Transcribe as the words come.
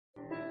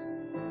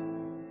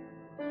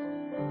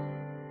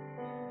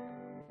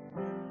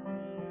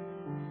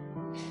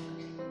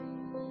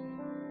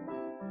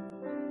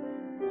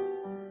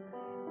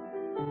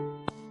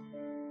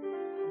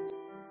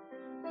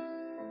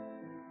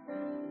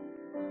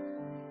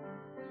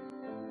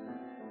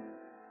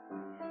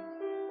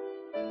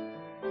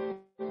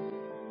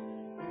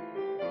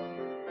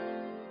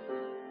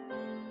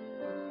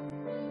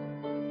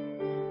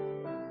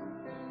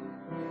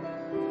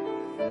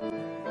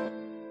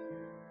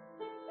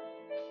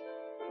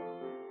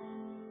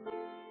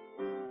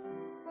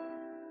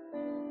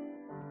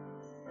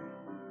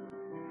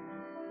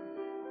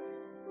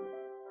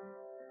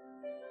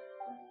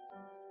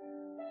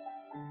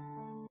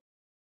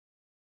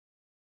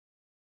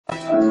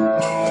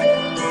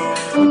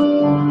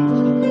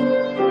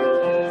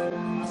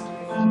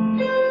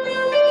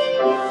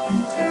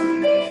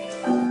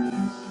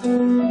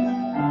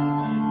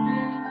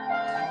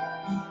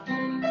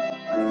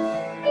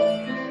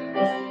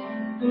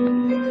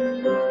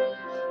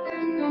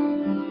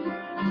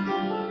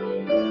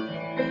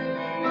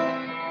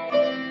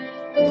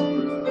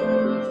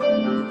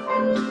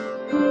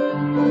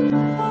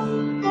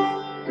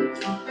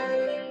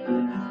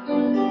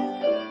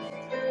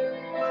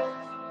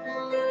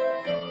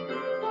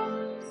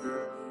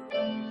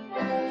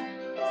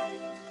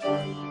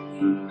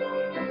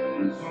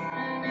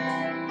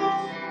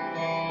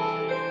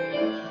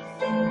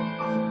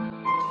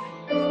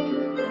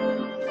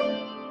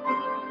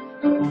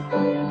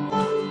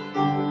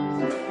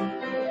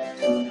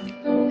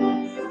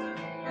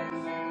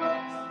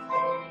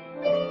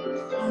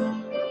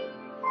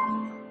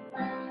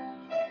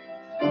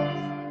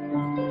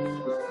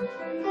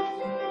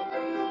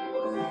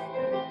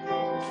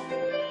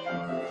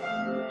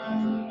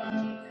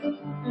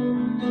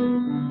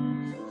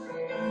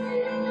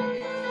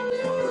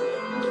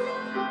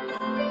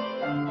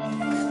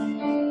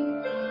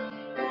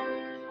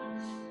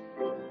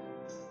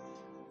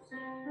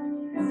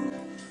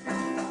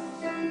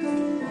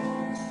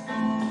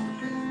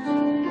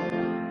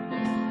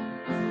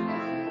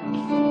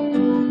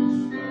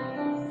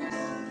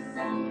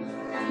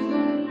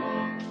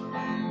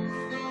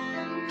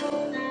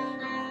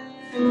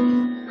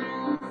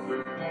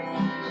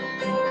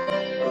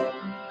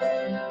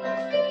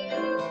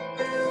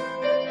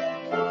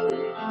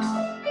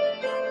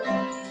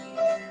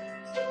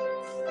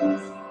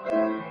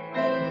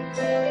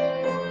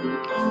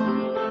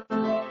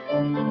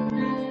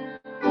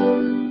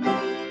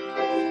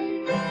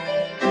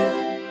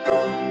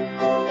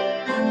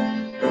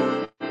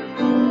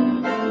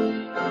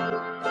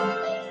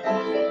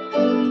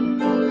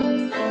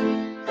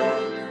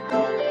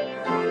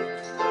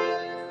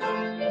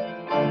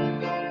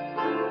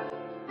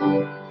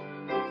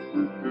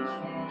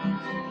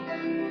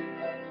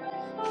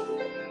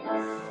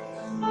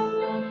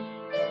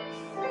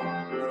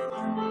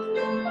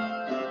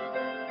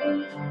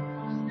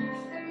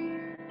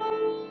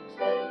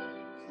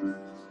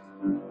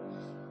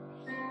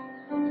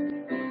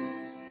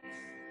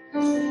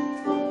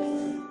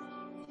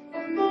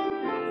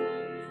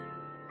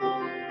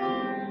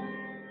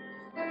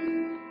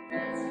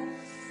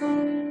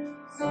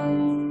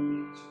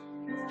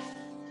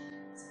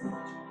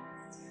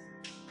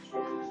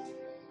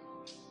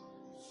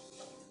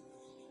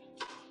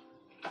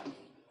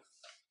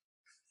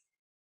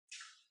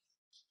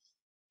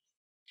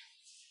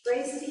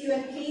Grace to you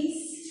and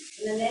peace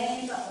in the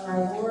name of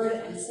our Lord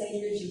and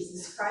Savior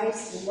Jesus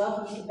Christ, and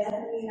welcome to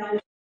Bethany UMC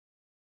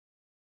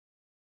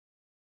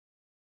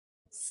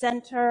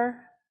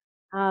Center.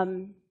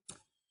 I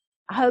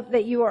hope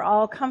that you are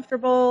all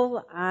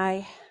comfortable.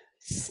 I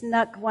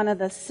snuck one of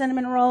the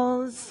cinnamon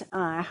rolls.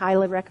 I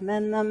highly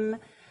recommend them.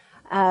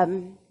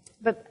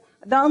 But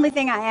the only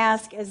thing I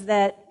ask is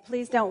that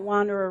please don't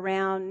wander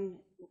around,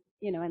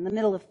 in the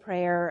middle of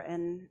prayer,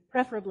 and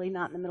preferably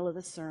not in the middle of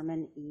the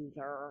sermon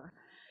either.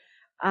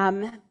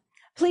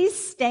 Please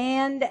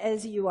stand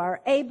as you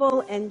are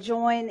able and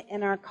join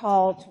in our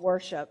call to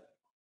worship.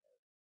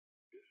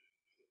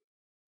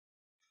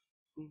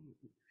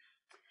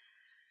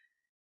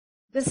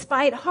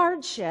 Despite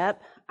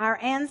hardship, our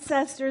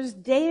ancestors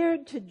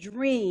dared to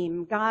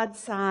dream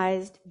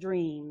God-sized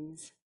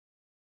dreams.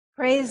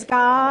 Praise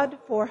God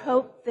for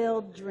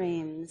hope-filled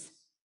dreams.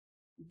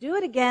 Do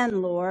it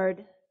again,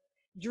 Lord.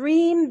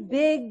 Dream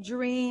big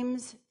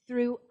dreams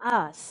through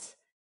us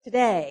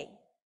today.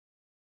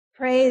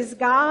 Praise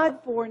God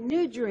for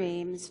new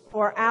dreams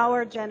for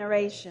our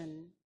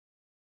generation.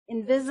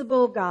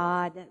 Invisible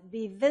God,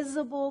 be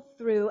visible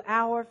through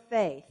our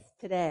faith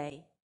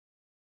today.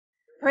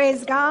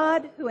 Praise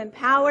God who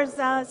empowers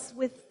us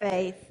with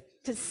faith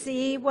to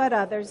see what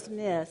others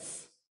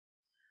miss.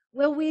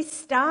 Will we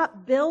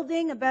stop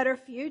building a better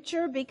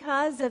future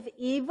because of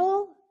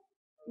evil?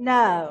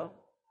 No.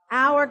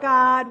 Our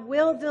God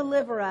will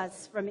deliver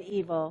us from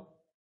evil.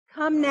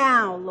 Come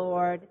now,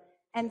 Lord,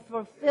 and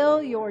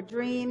fulfill your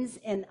dreams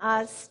in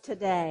us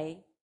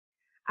today.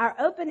 Our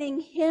opening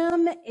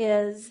hymn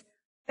is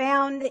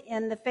found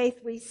in the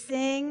Faith We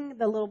Sing,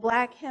 the little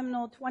black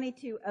hymnal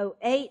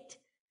 2208,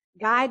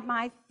 Guide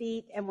My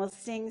Feet, and we'll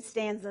sing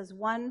stanzas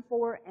 1,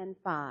 4, and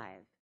 5.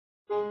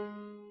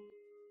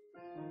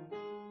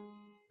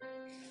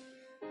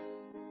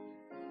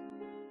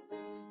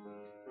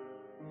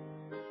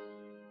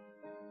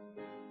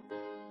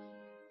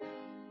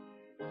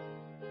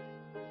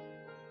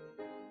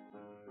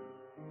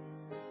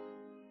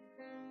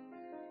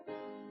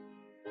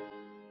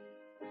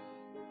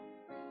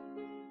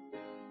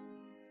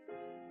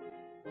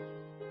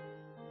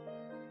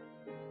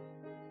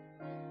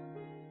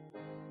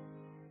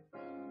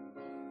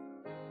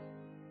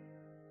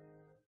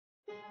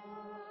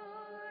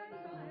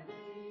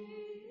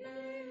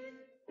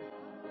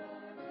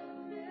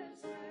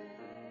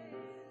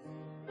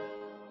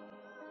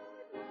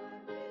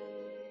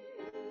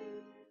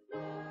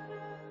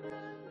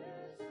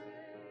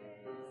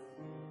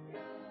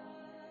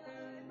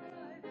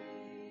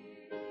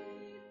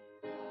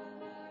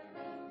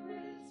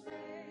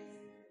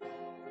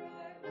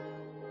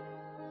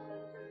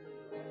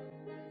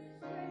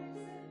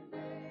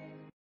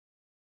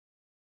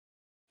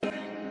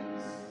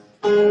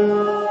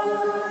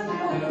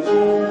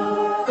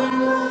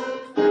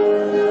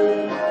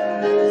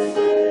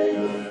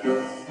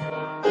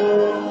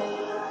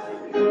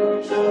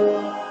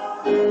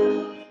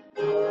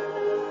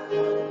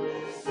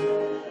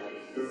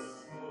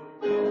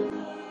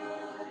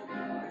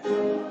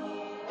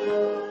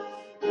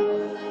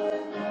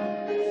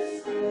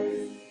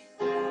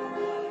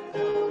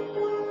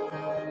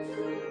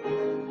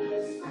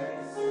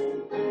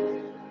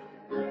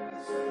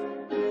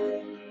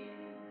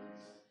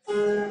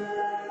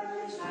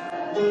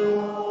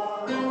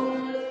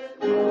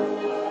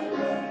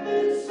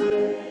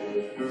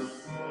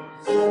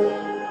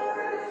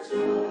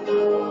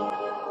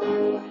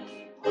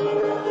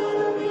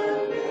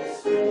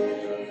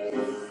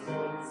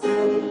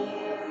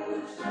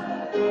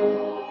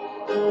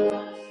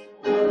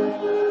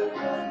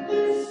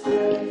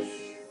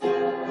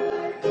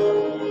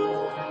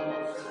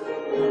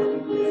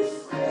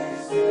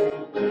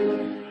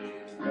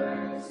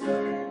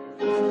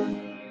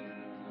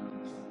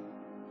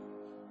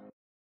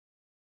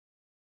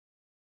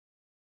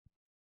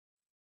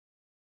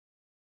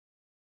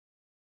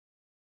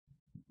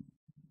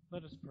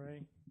 Let us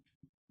pray.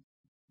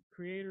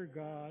 Creator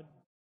God,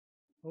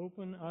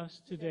 open us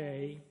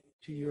today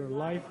to your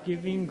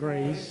life-giving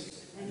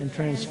grace and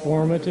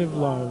transformative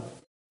love.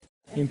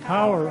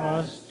 Empower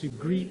us to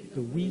greet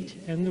the wheat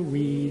and the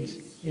weeds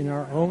in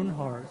our own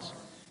hearts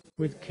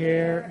with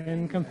care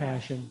and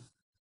compassion.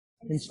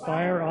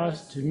 Inspire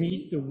us to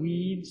meet the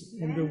weeds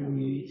and the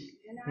wheat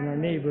in our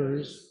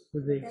neighbors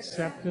with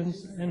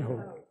acceptance and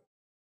hope.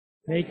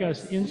 Make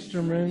us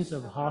instruments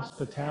of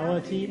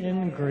hospitality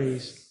and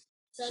grace,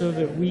 so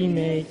that we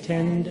may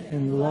tend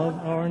and love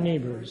our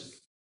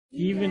neighbors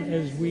even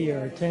as we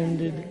are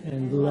tended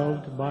and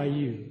loved by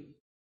you.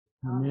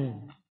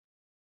 Amen.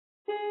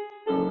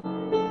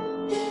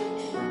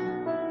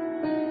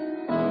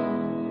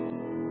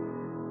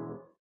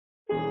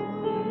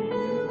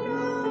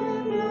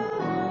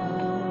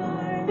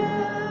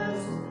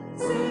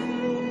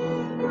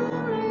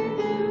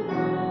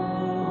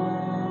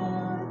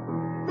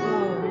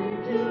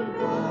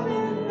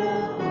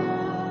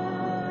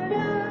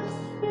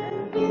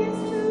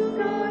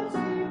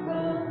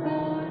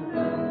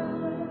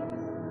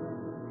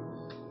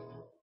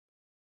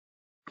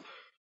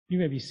 You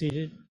may be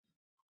seated.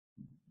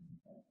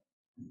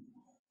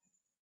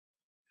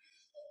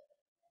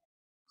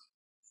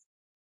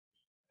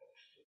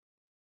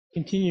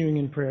 Continuing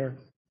in prayer,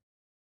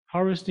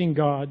 harvesting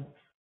God,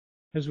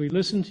 as we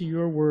listen to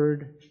your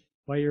word,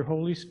 by your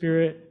Holy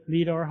Spirit,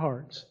 lead our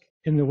hearts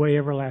in the way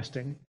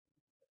everlasting.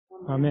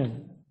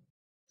 Amen.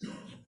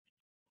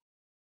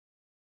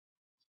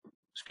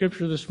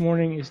 Scripture this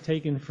morning is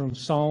taken from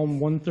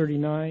Psalm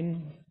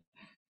 139,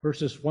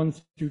 verses 1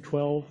 through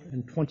 12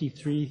 and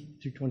 23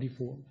 through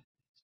 24.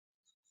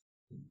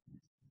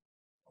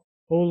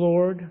 O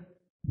Lord,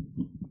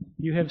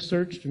 you have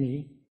searched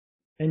me,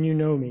 and you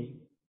know me.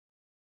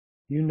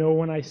 You know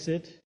when I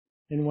sit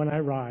and when I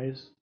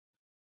rise.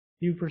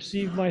 You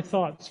perceive my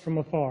thoughts from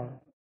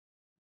afar.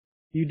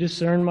 You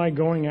discern my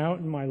going out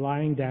and my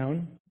lying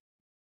down.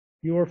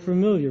 You are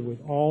familiar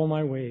with all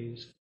my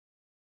ways.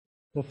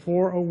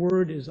 Before a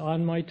word is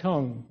on my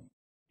tongue,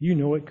 you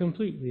know it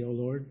completely, O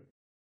Lord.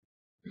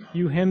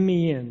 You hem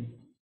me in,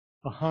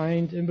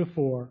 behind and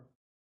before.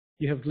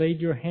 You have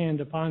laid your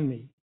hand upon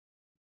me.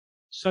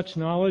 Such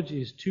knowledge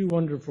is too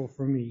wonderful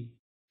for me,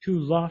 too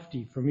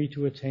lofty for me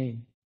to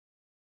attain.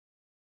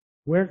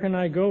 Where can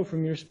I go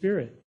from your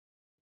spirit?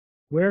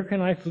 Where can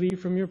I flee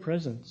from your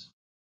presence?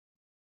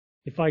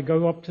 If I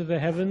go up to the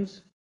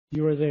heavens,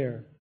 you are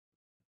there.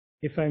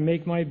 If I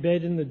make my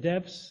bed in the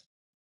depths,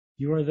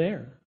 you are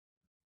there.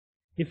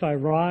 If I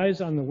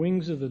rise on the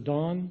wings of the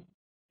dawn,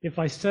 if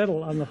I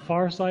settle on the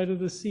far side of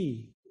the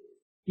sea,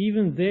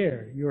 even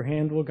there your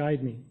hand will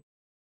guide me.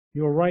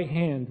 Your right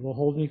hand will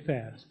hold me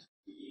fast.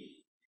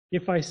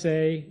 If I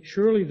say,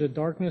 surely the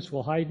darkness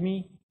will hide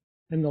me,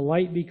 and the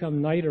light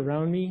become night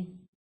around me,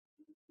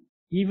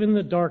 even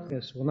the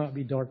darkness will not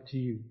be dark to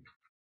you.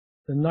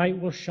 The night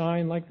will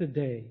shine like the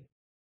day,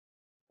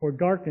 for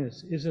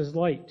darkness is as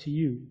light to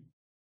you.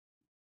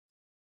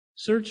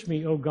 Search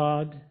me, O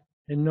God,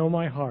 and know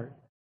my heart.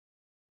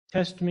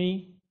 Test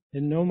me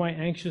and know my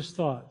anxious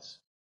thoughts.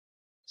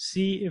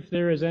 See if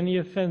there is any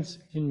offense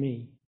in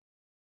me,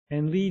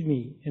 and lead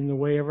me in the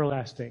way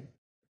everlasting.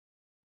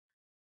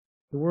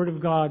 The word of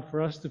God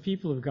for us, the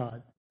people of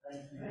God.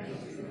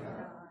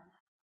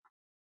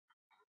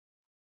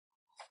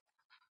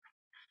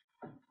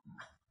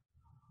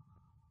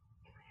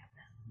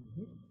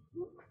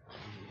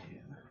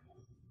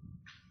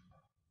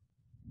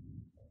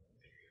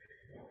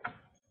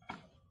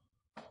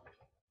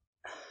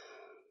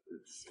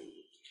 Let's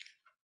see.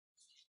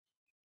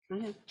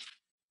 I'm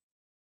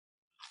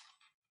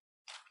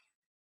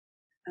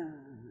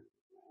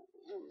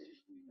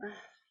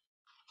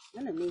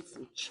gonna need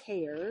some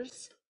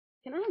chairs.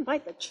 Can I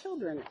invite the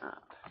children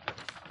up?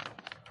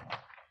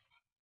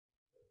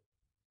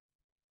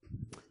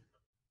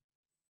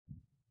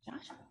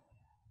 Josh?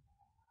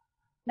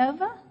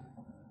 Nova?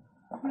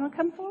 You wanna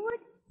come forward?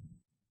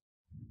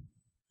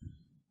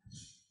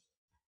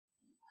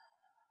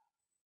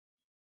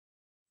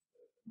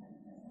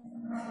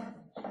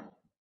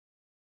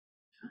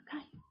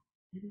 Okay.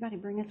 Everybody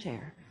bring a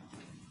chair.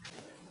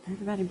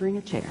 Everybody bring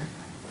a chair.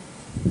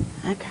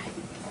 Okay.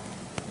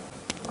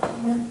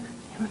 You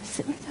want to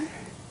sit with her?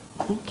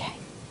 Okay.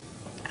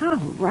 All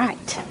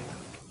right.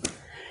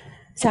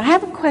 So I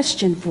have a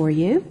question for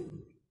you.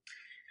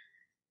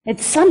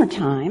 It's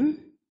summertime.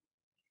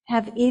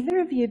 Have either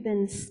of you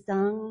been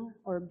stung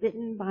or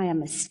bitten by a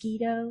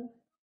mosquito?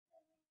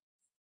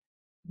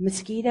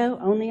 Mosquito?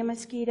 Only a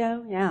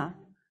mosquito? Yeah.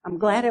 I'm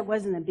glad it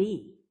wasn't a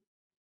bee.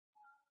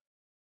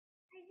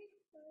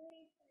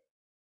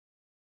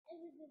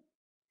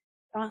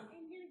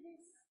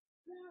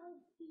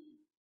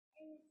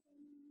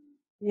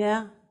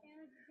 Yeah.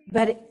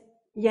 But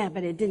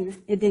it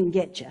didn't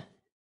get you.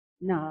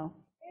 No.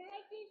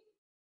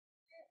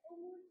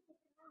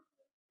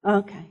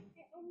 Okay.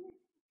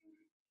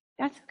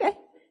 That's okay.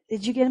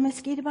 Did you get a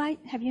mosquito bite?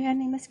 Have you had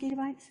any mosquito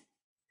bites?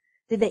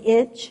 Did they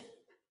itch?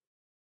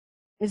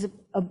 It was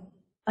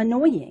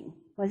annoying,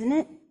 wasn't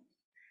it?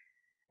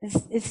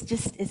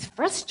 It's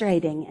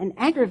frustrating and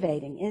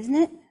aggravating, isn't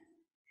it?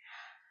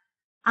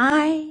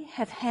 I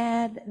have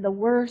had the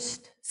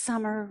worst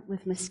summer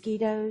with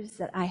mosquitoes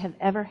that I have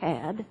ever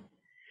had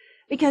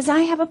because I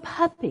have a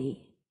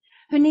puppy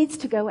who needs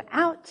to go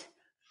out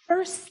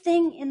first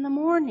thing in the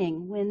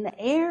morning when the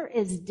air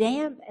is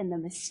damp and the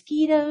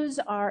mosquitoes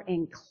are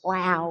in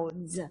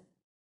clouds.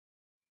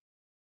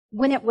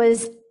 When it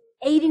was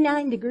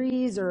 89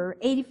 degrees or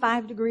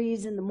 85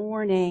 degrees in the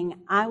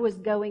morning, I was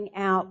going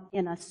out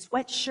in a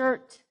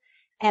sweatshirt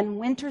and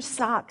winter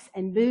socks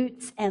and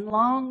boots and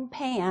long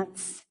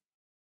pants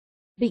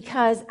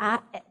because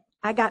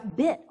I got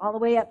bit all the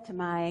way up to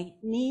my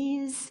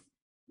knees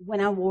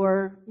when I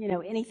wore,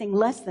 anything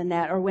less than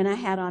that, or when I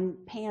had on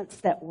pants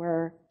that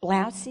were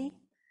blousy.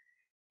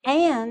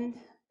 And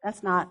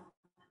that's not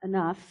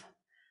enough.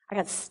 I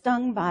got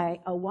stung by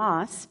a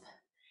wasp,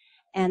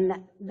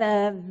 and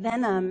the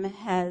venom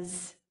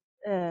has,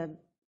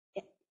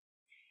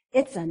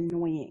 it's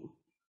annoying.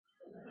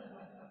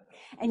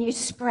 And you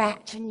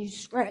scratch and you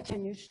scratch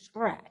and you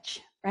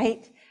scratch,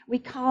 right? We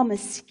call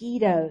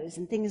mosquitoes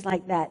and things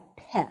like that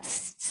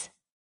pests.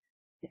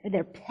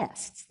 They're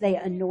pests. They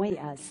annoy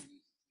us.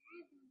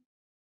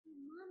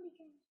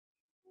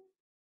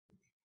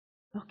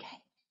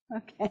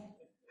 Okay.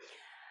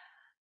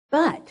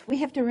 But we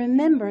have to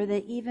remember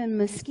that even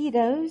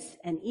mosquitoes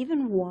and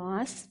even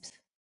wasps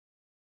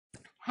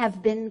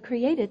have been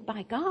created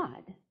by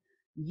God.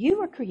 You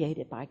were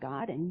created by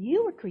God, and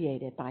you were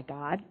created by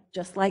God,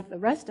 just like the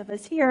rest of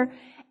us here.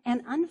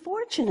 And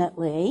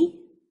unfortunately,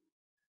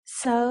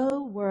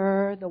 so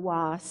were the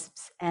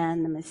wasps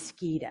and the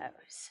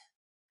mosquitoes.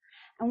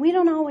 And we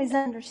don't always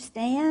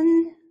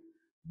understand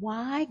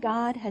why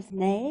God has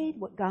made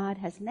what God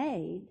has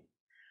made,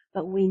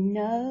 but we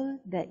know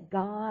that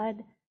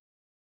God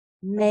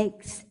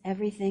makes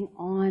everything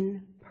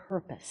on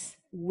purpose,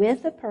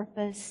 with a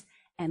purpose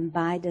and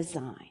by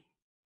design.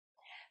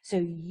 So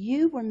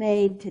you were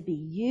made to be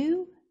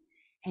you,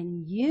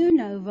 and you,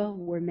 Nova,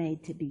 were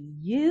made to be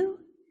you,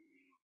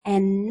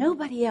 and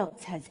nobody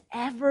else has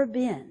ever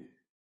been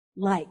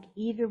like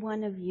either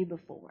one of you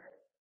before.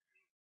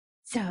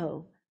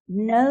 So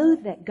know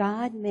that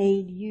God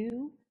made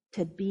you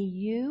to be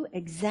you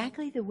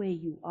exactly the way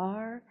you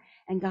are,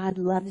 and God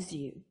loves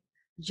you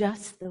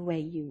just the way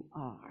you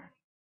are.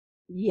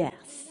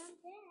 Yes.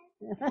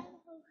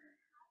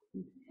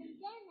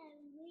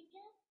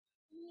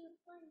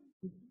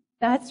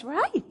 That's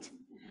right.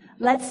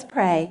 Let's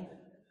pray.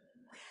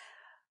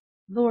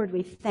 Lord,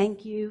 we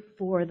thank you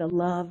for the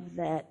love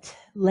that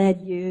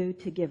led you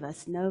to give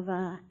us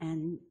Nova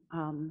and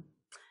I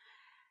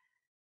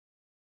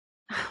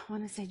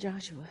want to say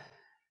Joshua,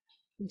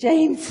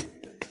 James,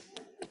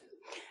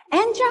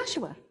 and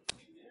Joshua.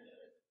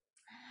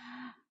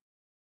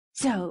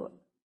 So,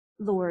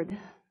 Lord,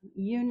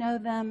 you know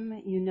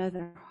them, you know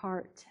their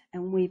heart,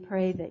 and we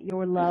pray that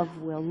your love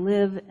will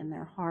live in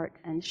their heart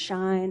and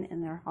shine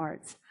in their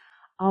hearts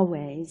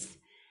always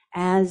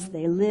as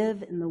they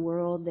live in the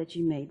world that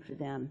you made for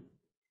them.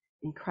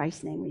 In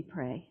Christ's name we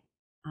pray.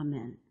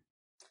 Amen.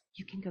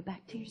 You can go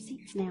back to your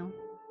seats now.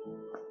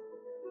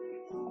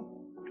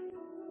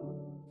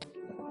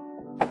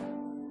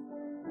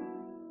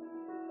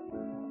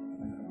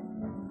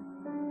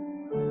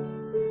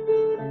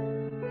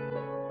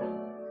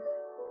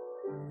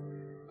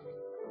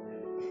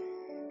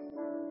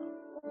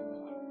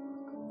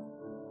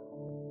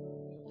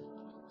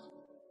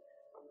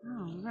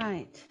 All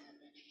right.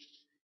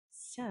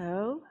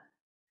 So,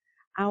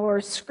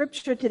 our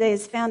scripture today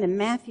is found in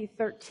Matthew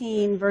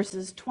 13,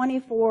 verses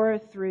 24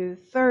 through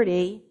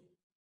 30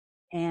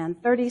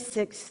 and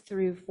 36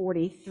 through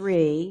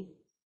 43.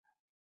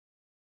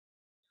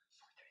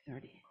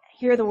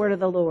 Hear the word of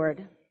the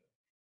Lord.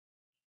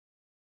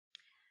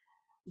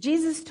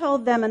 Jesus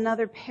told them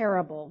another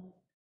parable.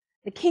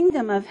 The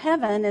kingdom of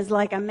heaven is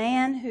like a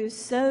man who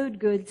sowed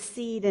good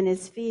seed in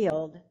his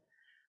field.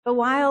 But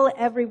while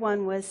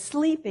everyone was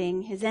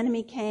sleeping, his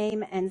enemy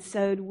came and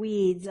sowed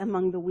weeds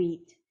among the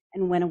wheat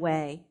and went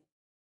away.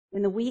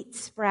 When the wheat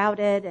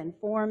sprouted and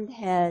formed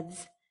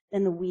heads,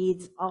 then the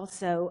weeds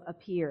also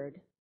appeared.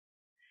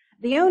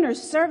 The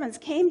owner's servants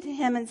came to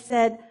him and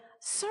said,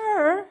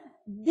 "Sir,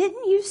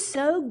 didn't you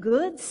sow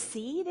good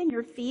seed in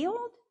your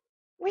field?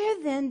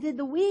 Where then did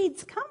the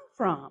weeds come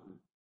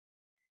from?"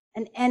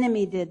 "An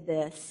enemy did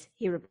this,"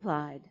 he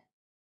replied.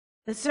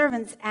 The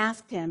servants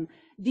asked him,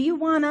 "Do you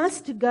want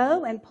us to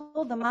go and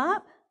pull them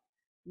up?"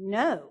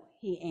 "No,"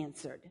 he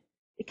answered,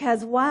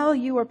 "because while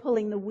you are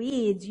pulling the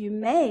weeds, you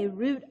may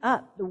root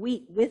up the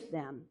wheat with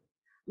them.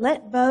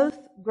 Let both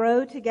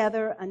grow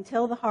together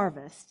until the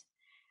harvest.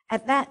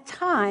 At that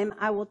time,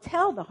 I will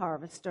tell the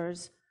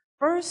harvesters,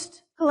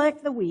 first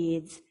collect the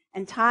weeds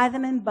and tie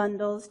them in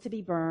bundles to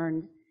be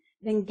burned,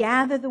 then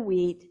gather the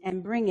wheat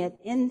and bring it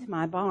into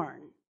my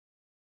barn."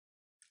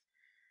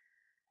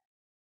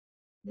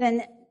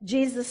 Then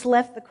Jesus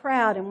left the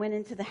crowd and went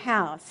into the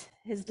house.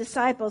 His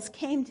disciples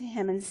came to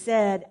him and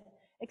said,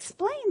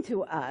 "Explain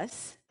to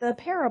us the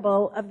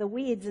parable of the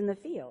weeds in the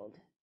field."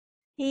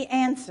 He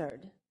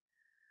answered,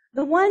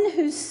 "The one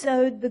who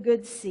sowed the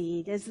good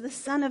seed is the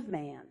Son of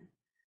Man.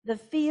 The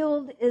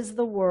field is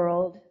the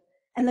world,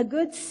 and the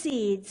good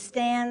seed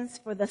stands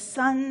for the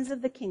sons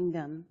of the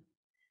kingdom.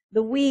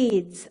 The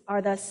weeds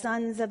are the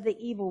sons of the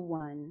evil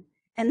one,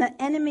 and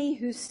the enemy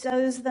who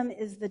sows them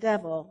is the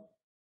devil.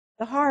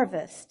 The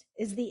harvest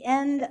is the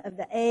end of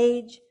the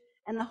age,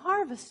 and the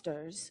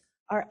harvesters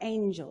are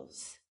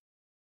angels.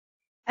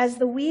 As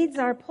the weeds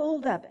are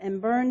pulled up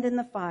and burned in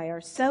the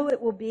fire, so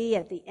it will be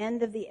at the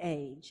end of the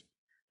age.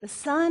 The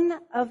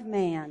Son of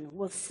Man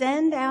will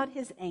send out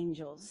his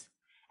angels,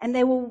 and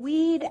they will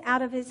weed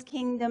out of his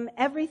kingdom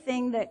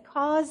everything that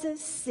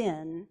causes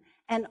sin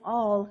and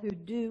all who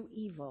do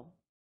evil.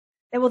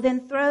 They will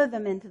then throw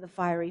them into the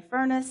fiery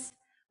furnace,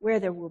 where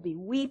there will be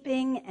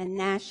weeping and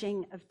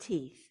gnashing of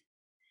teeth.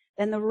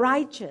 Then the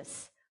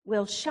righteous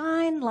will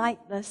shine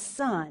like the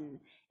sun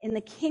in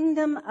the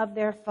kingdom of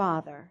their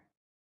Father.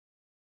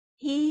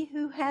 He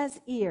who has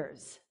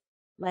ears,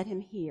 let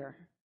him hear.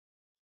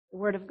 The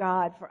word of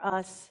God for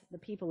us, the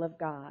people of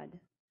God.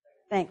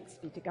 Thanks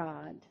be to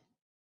God.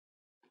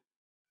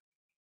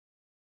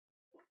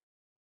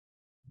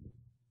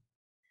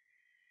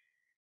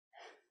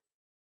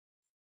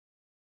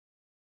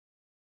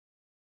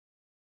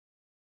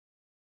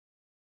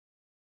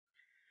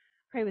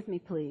 Pray with me,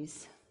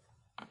 please.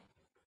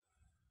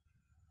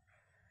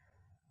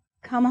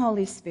 Come,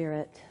 Holy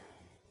Spirit.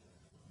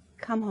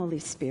 Come, Holy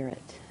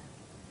Spirit.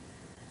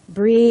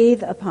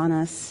 Breathe upon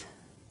us.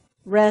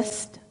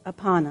 Rest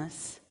upon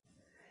us,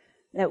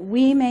 that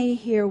we may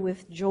hear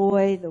with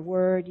joy the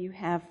word you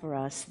have for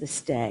us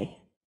this day.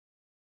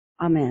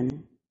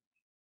 Amen.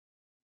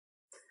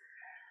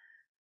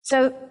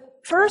 So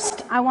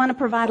first, I want to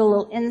provide a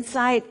little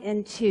insight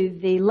into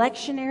the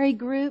lectionary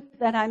group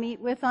that I meet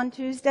with on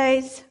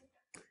Tuesdays.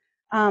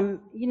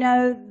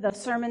 The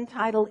sermon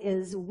title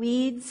is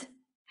Weeds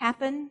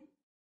Happen.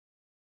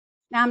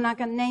 Now, I'm not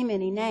going to name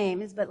any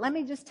names, but let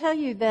me just tell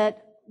you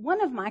that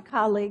one of my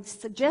colleagues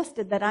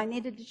suggested that I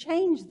needed to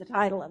change the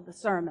title of the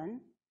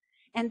sermon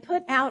and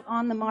put out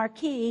on the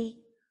marquee,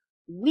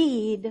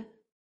 Weed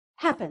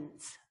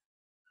Happens.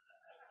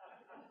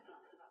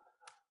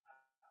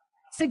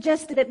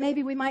 Suggested that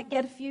maybe we might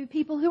get a few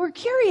people who were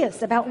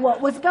curious about what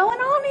was going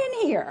on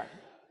in here.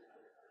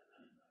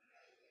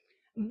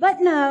 But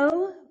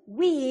no,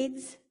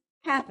 weeds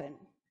happen.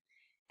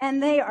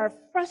 And they are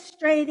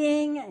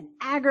frustrating and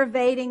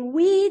aggravating.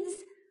 Weeds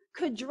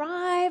could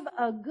drive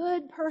a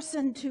good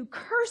person to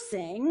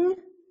cursing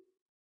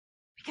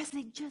because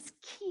they just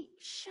keep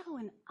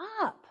showing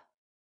up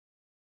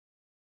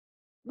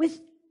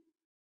with,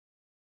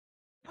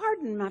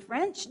 pardon my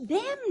French,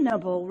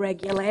 damnable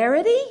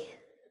regularity,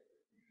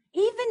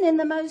 even in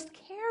the most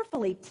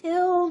carefully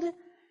tilled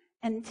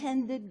and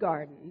tended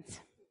gardens.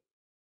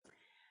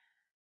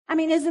 I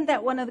mean, isn't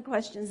that one of the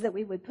questions that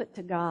we would put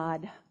to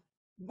God?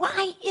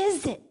 Why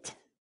is it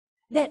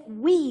that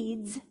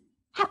weeds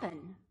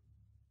happen?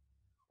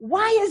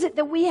 Why is it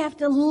that we have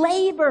to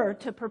labor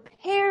to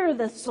prepare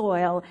the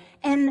soil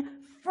and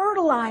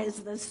fertilize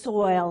the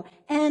soil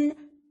and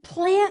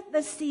plant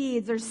the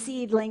seeds or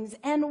seedlings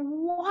and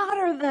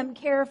water them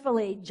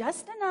carefully,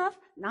 just enough,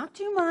 not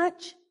too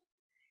much?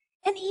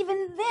 And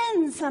even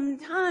then,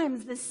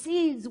 sometimes the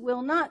seeds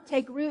will not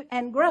take root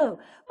and grow.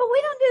 But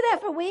we don't do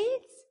that for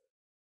weeds.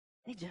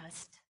 They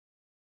just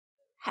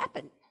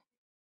happen.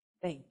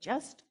 They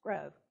just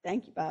grow.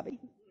 Thank you,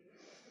 Bobby.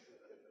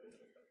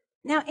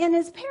 Now, in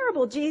his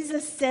parable,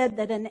 Jesus said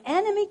that an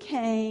enemy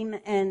came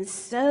and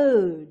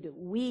sowed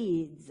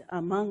weeds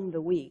among the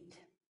wheat,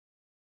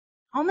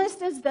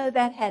 almost as though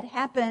that had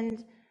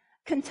happened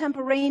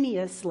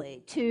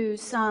contemporaneously to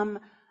some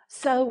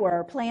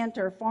sower,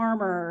 planter,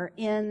 farmer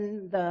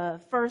in the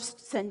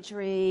first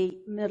century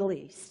Middle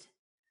East.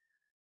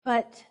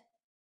 But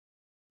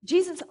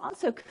Jesus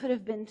also could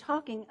have been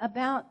talking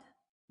about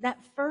that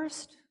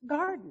first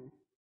garden,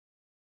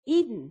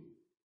 Eden.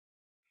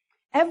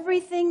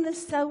 Everything the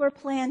sower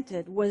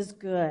planted was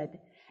good.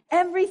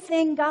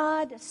 Everything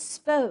God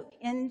spoke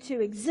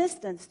into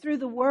existence through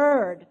the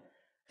Word,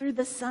 through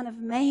the Son of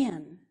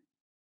Man,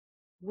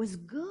 was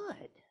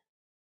good.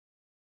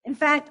 In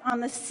fact,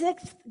 on the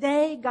sixth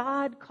day,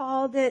 God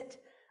called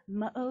it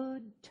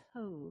Ma'od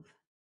Tov,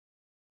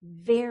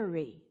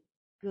 very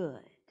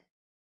good.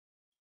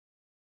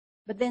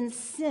 But then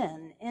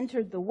sin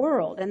entered the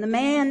world, and the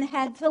man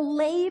had to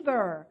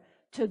labor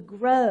to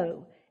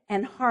grow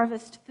and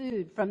harvest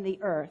food from the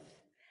earth.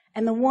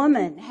 And the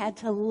woman had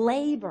to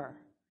labor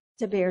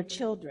to bear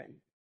children.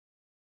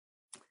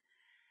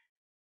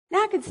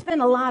 Now, I could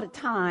spend a lot of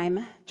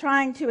time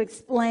trying to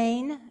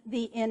explain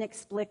the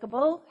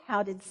inexplicable.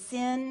 How did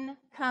sin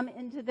come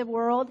into the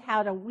world?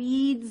 How do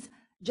weeds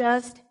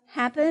just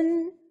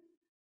happen?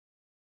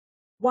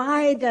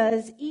 Why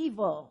does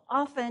evil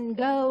often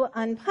go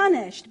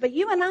unpunished? But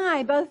you and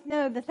I both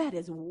know that that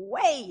is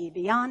way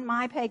beyond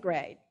my pay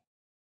grade.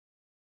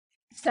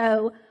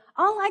 So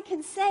all I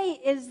can say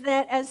is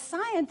that as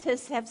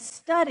scientists have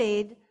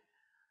studied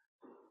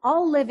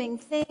all living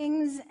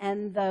things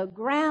and the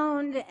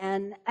ground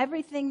and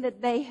everything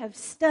that they have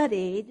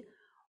studied,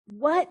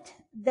 what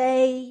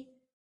they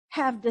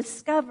have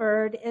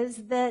discovered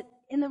is that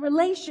in the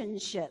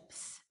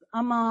relationships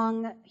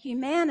among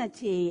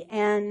humanity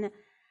and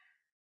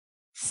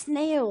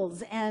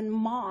snails and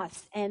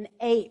moths and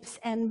apes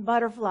and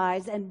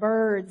butterflies and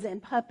birds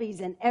and puppies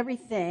and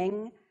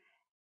everything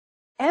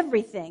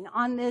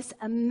on this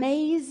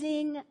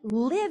amazing,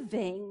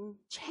 living,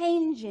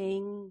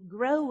 changing,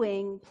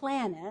 growing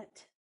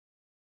planet,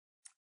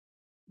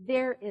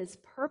 there is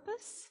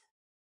purpose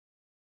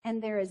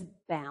and there is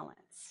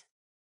balance.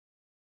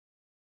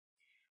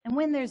 And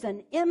when there's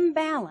an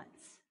imbalance,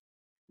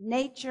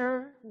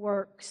 nature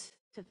works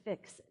to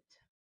fix it.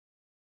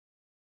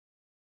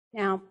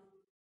 Now,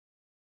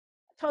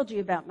 I told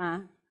you about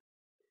my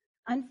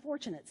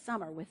unfortunate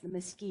summer with the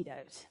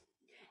mosquitoes,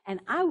 and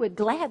I would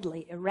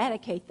gladly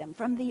eradicate them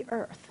from the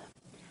earth.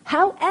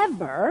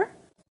 However,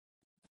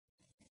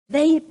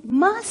 they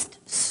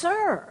must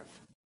serve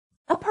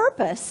a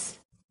purpose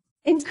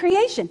in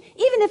creation.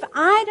 Even if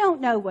I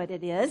don't know what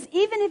it is,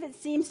 even if it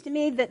seems to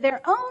me that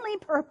their only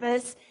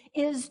purpose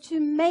is to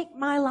make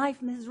my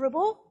life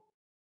miserable,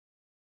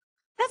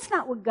 that's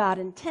not what God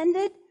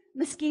intended.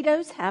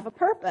 Mosquitoes have a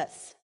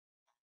purpose.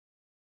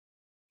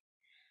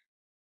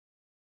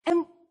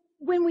 And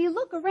when we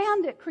look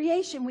around at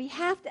creation, we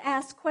have to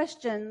ask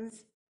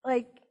questions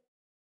like,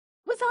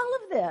 was all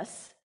of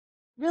this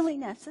really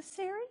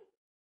necessary?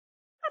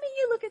 I mean,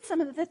 you look at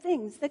some of the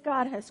things that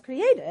God has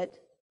created.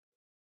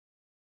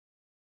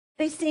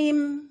 They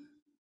seem,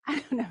 I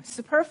don't know,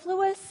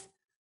 superfluous,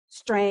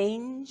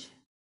 strange,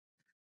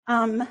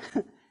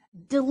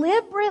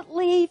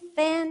 deliberately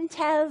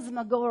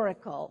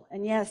phantasmagorical.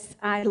 And yes,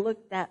 I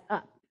looked that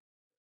up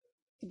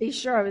to be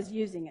sure I was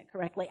using it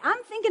correctly.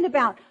 I'm thinking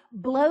about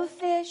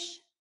blowfish,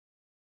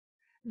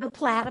 the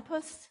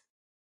platypus,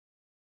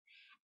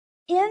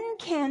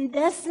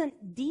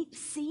 incandescent deep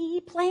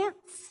sea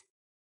plants.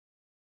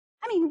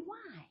 I mean,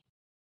 why?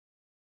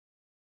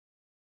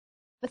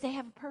 But they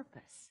have a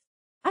purpose.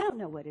 I don't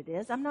know what it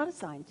is. I'm not a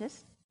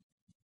scientist,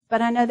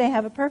 but I know they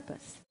have a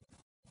purpose.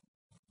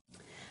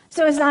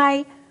 So as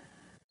I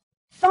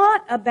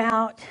thought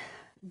about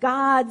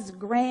God's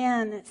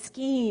grand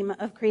scheme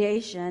of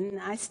creation,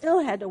 I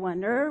still had to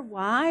wonder,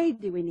 why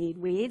do we need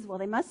weeds? Well,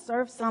 they must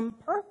serve some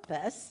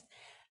purpose,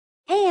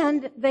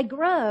 and they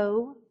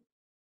grow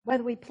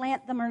whether we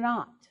plant them or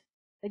not.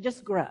 They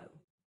just grow.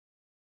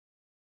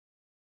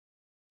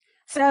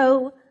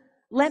 So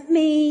let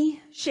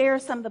me share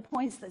some of the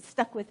points that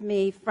stuck with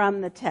me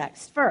from the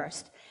text.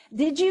 First,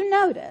 did you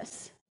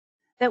notice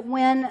that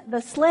when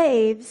the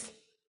slaves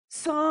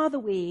saw the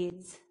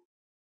weeds,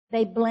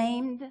 they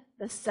blamed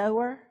the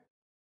sower?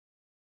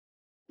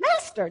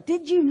 Master,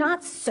 did you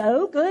not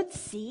sow good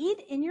seed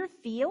in your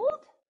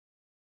field?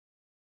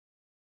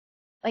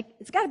 Like,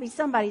 it's got to be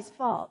somebody's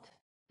fault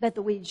that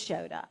the weeds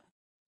showed up.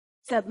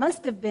 So it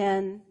must have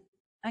been,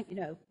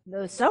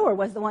 the sower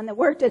was the one that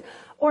worked it.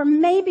 Or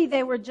maybe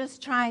they were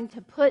just trying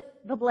to put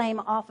the blame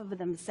off of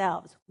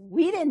themselves.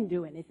 We didn't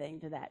do anything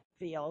to that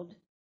field,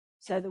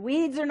 so the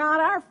weeds are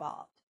not our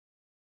fault.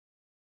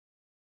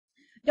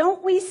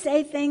 Don't we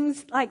say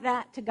things like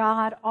that to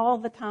God all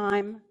the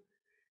time?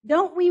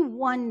 Don't we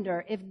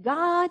wonder, if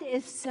God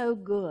is so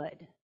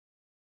good,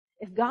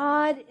 if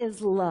God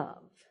is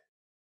love,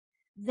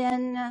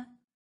 then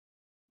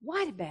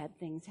why do bad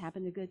things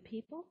happen to good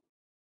people?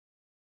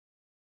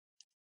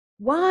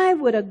 Why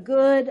would a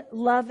good,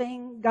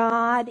 loving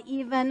God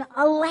even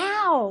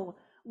allow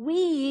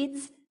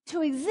weeds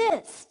to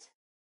exist?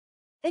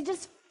 They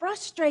just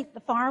frustrate the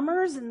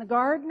farmers and the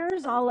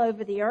gardeners all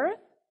over the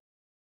earth.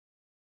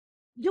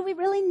 Do we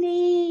really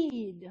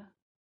need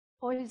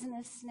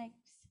poisonous snakes?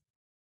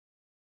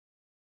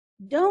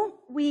 Don't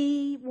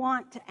we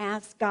want to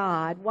ask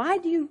God, why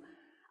do you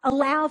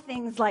allow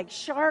things like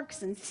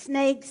sharks and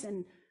snakes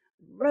and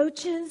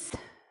roaches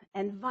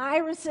and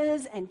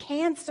viruses and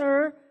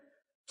cancer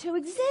to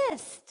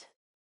exist?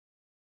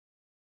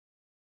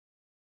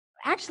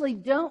 Actually,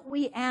 don't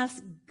we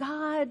ask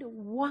God,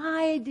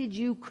 why did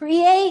you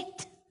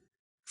create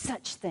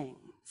such things?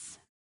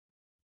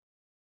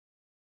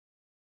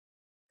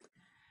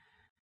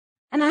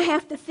 And I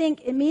have to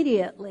think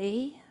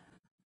immediately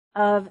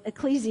of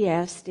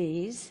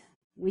Ecclesiastes.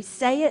 We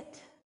say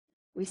it,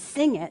 we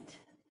sing it,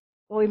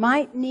 but we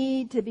might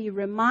need to be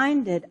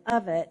reminded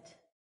of it,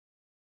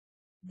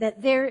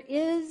 that there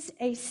is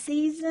a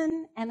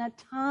season and a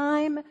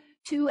time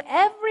to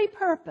every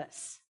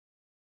purpose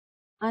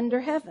under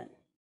heaven.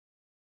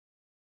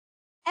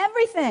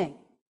 Everything.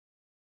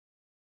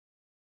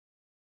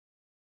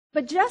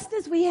 But just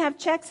as we have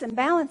checks and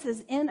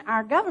balances in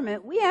our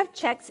government, we have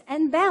checks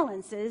and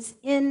balances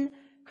in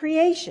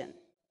creation.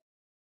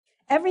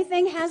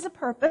 Everything has a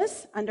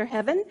purpose under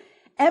heaven.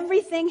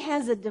 Everything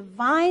has a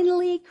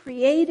divinely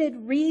created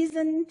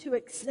reason to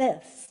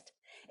exist.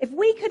 If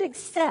we could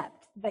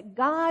accept that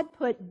God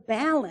put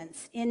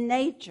balance in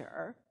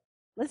nature,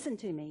 listen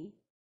to me,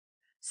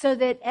 so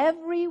that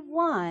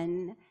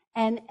everyone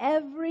and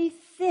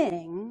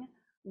everything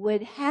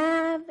would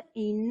have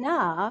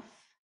enough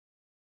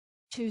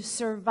to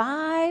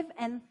survive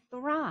and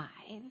thrive,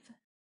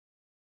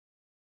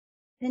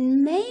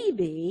 then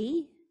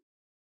maybe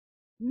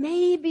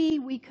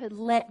we could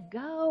let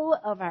go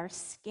of our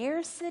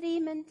scarcity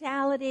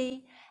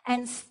mentality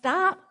and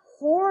stop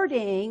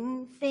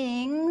hoarding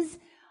things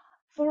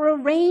for a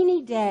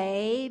rainy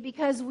day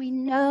because we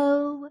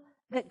know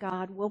that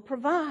God will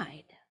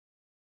provide.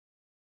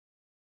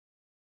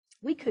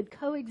 We could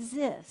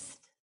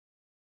coexist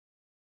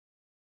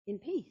in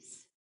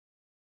peace.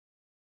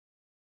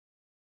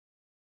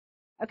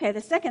 Okay,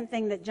 the second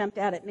thing that jumped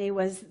out at me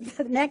was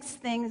the next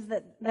thing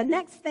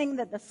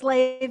that the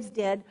slaves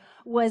did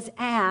was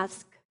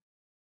ask,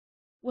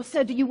 Well,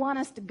 so do you want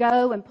us to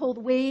go and pull the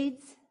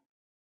weeds?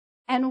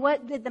 And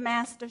what did the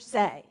master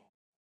say?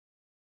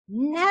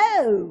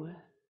 No.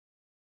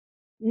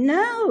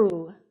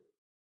 No.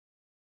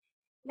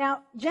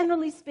 Now,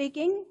 generally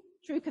speaking,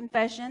 true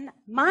confession,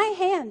 my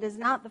hand is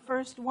not the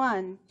first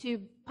one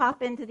to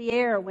pop into the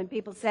air when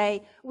people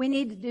say, we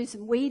need to do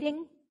some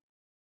weeding.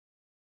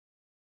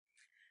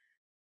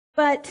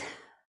 But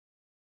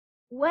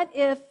what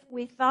if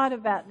we thought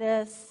about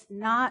this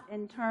not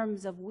in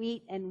terms of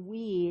wheat and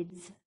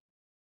weeds,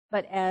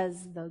 but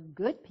as the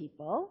good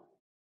people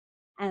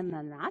and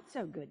the not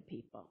so good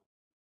people?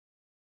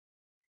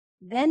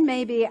 Then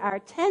maybe our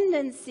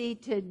tendency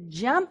to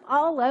jump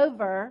all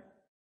over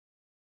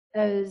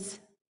those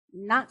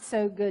not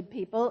so good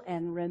people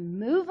and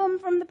remove them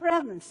from the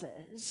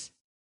premises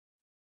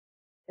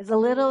is a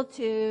little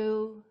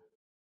too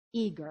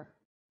eager.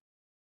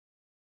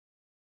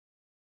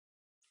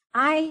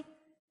 I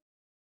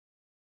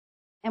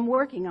am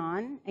working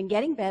on and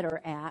getting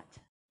better at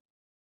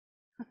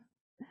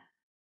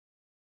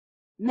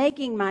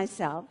making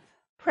myself,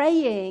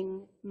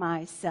 praying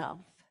myself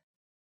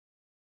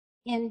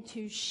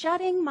into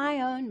shutting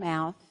my own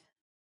mouth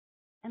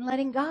and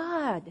letting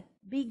God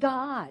be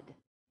God.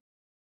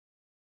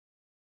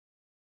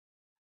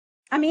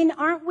 I mean,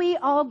 aren't we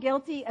all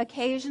guilty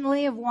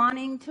occasionally of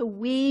wanting to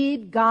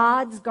weed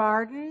God's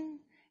garden,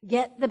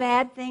 get the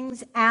bad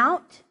things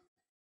out?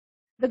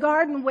 The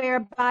garden where,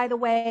 by the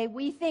way,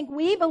 we think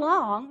we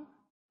belong,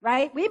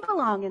 right? We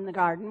belong in the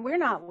garden. We're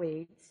not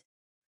weeds.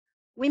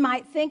 We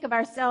might think of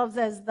ourselves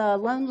as the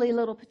lonely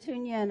little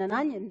petunia in an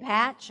onion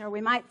patch, or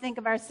we might think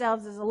of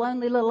ourselves as a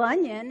lonely little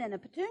onion in a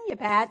petunia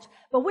patch,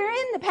 but we're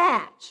in the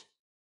patch.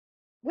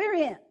 We're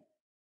in.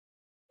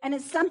 And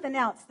it's something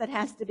else that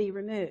has to be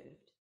removed.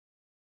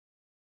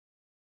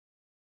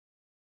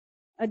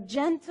 A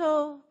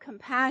gentle,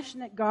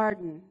 compassionate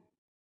garden,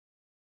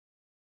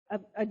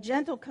 a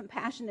gentle,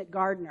 compassionate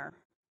gardener.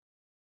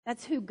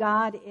 That's who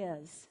God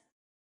is.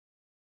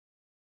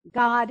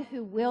 God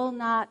who will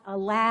not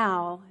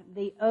allow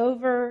the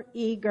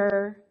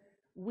over-eager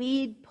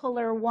weed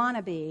puller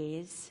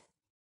wannabes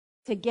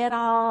to get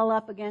all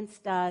up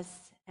against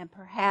us and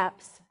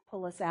perhaps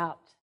pull us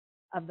out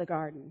of the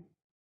garden.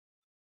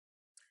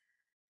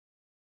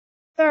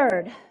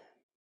 Third,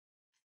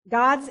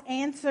 God's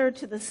answer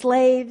to the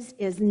slaves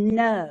is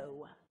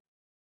no.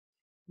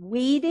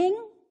 Weeding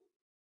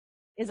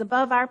is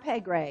above our pay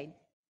grade.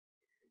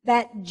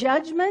 That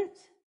judgment,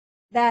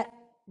 that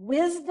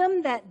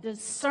wisdom, that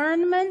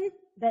discernment,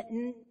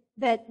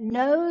 that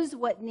knows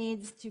what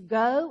needs to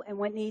go and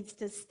what needs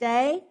to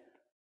stay,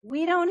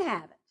 we don't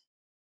have it.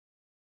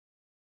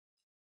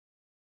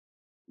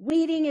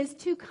 Weeding is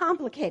too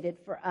complicated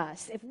for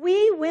us. If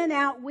we went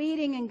out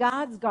weeding in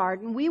God's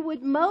garden, we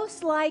would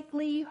most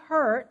likely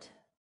hurt,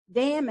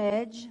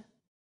 damage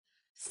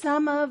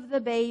some of the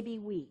baby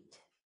wheat.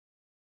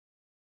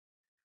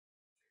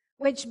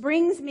 Which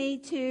brings me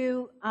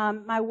to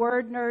my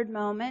word nerd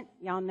moment.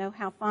 Y'all know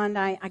how fond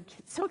I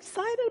get so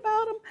excited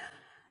about them.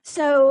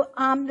 So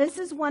this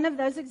is one of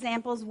those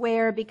examples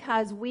where,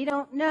 because we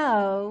don't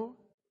know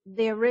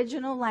the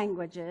original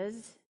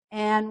languages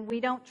and they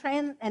don't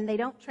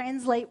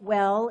translate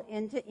well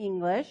into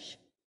English,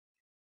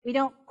 we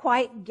don't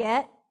quite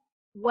get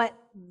what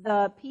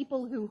the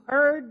people who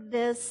heard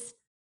this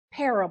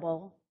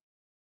parable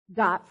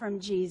got from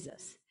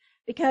Jesus.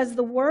 Because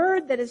the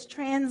word that is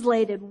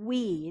translated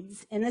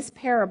weeds in this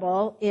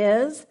parable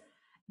is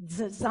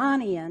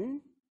zizanian,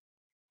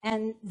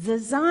 and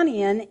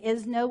zizanian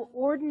is no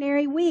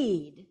ordinary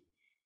weed.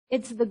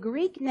 It's the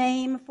Greek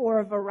name for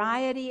a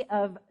variety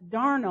of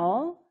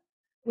darnel,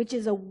 which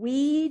is a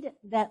weed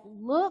that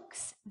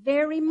looks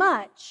very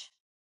much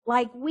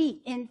like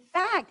wheat. In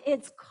fact,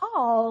 it's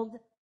called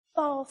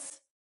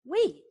false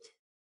wheat.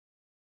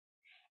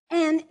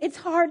 And it's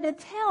hard to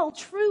tell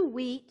true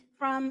wheat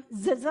from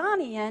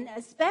zizanian,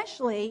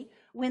 especially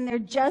when they're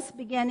just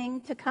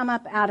beginning to come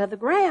up out of the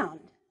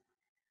ground.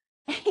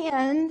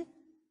 And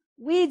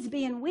weeds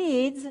being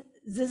weeds,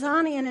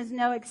 zizanian is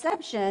no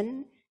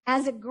exception.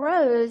 As it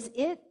grows,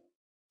 it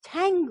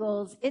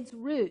tangles its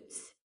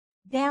roots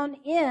down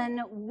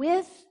in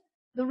with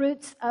the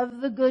roots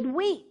of the good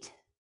wheat.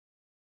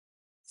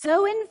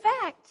 So in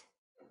fact,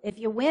 if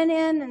you went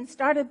in and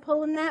started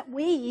pulling that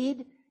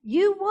weed,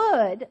 you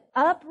would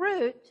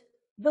uproot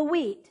the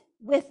wheat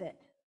with it.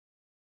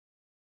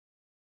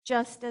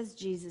 Just as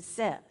Jesus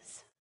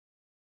says.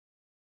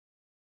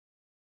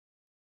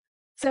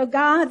 So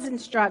God's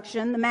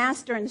instruction, the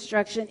master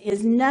instruction,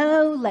 is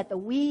no, let the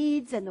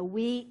weeds and the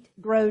wheat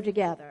grow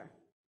together.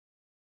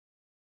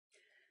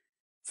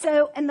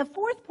 So, and the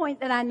fourth point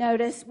that I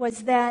noticed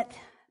was that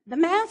the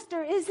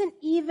master isn't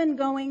even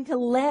going to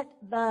let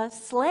the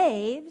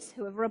slaves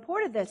who have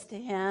reported this to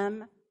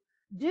him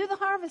do the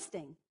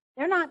harvesting.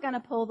 They're not going to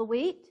pull the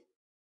wheat.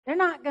 They're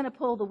not going to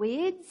pull the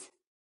weeds.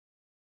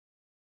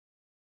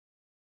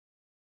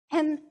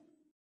 And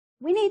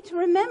we need to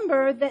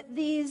remember that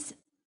these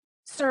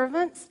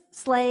servants,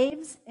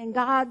 slaves in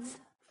God's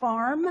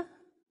farm,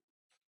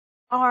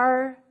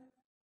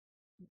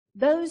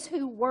 those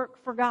who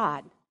work for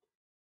God,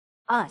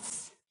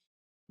 us.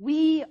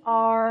 We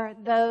are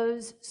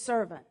those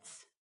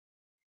servants.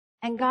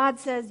 And God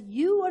says,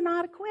 you are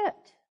not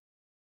equipped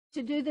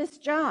to do this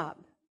job.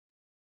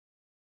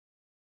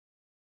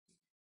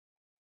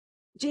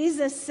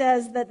 Jesus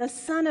says that the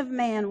Son of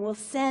Man will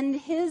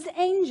send his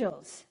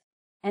angels,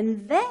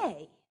 and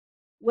they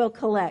will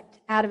collect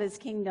out of his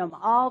kingdom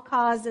all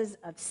causes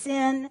of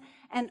sin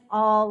and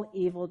all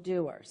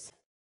evildoers.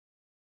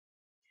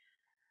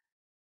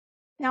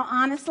 Now,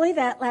 honestly,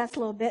 that last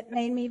little bit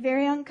made me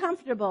very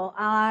uncomfortable.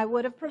 I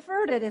would have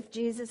preferred it if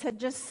Jesus had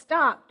just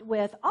stopped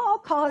with all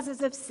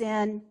causes of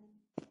sin,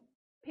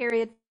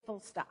 period,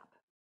 full stop.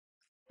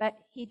 But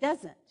he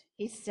doesn't.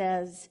 He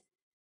says,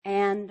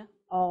 and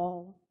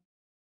all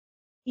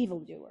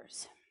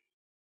evildoers.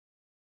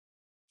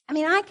 I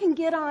mean, I can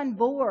get on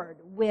board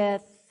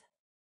with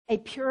a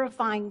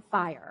purifying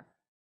fire,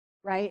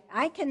 right?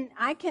 I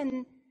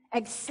can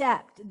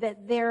accept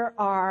that there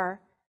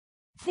are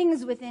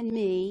things within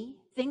me,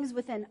 things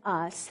within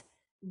us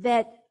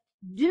that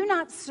do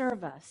not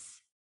serve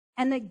us,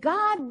 and that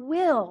God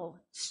will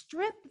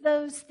strip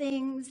those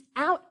things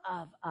out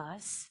of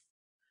us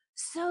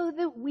so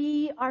that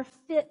we are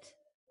fit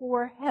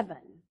for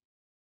heaven.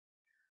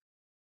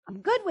 I'm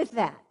good with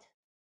that.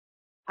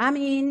 I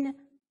mean,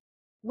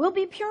 we'll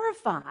be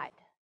purified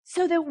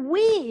so that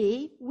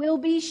we will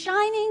be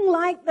shining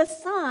like the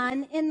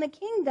sun in the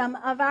kingdom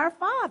of our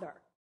Father.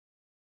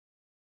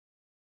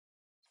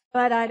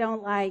 But I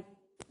don't like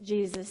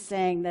Jesus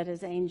saying that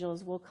his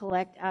angels will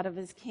collect out of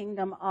his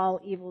kingdom all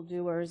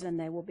evildoers and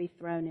they will be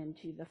thrown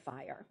into the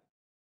fire.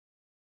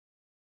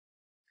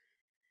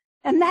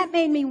 And that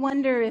made me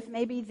wonder if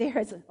maybe there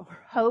is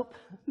hope,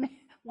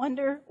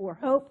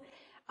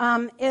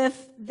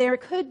 if there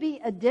could be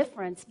a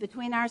difference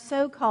between our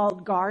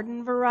so-called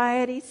garden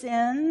variety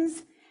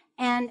sins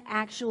and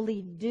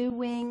actually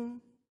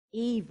doing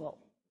evil.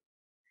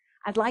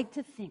 I'd like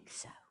to think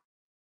so.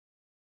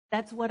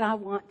 That's what I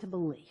want to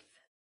believe.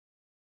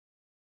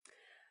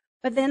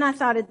 But then I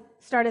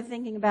started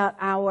thinking about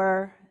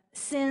our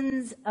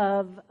sins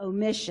of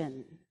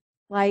omission,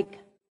 like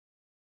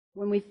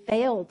when we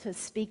fail to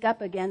speak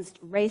up against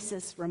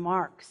racist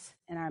remarks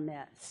in our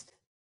midst,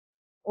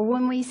 or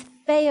when we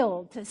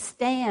fail to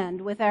stand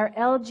with our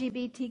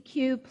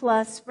LGBTQ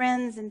plus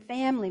friends and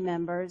family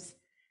members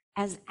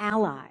as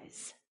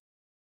allies.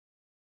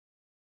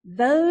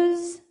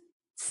 Those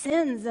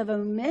sins of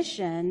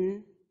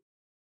omission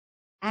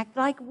act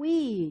like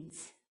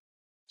weeds,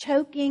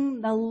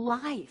 choking the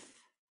life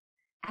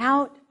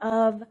out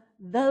of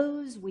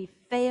those we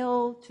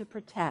fail to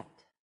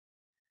protect,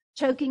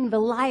 choking the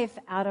life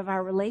out of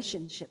our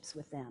relationships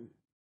with them.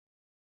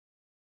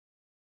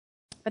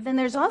 But then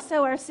there's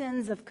also our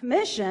sins of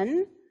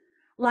commission,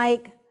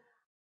 like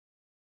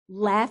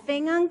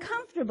laughing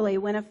uncomfortably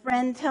when a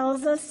friend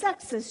tells a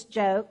sexist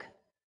joke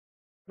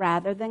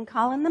rather than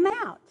calling them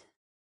out,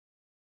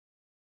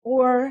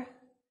 or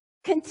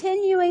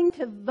continuing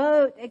to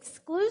vote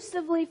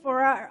exclusively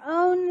for our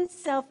own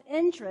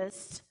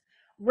self-interest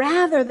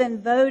rather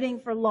than voting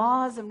for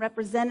laws and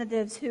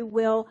representatives who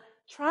will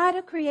try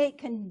to create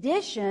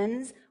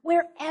conditions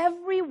where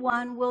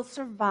everyone will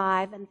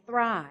survive and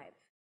thrive.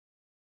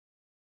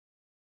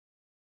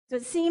 So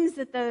it seems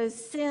that those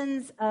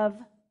sins of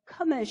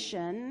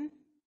commission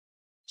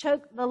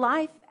choke the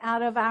life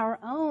out of our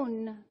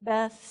own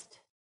best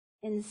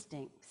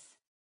instincts,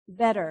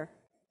 better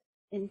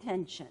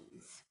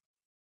intentions.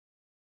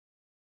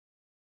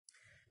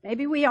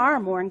 Maybe we are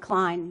more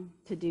inclined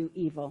to do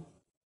evil.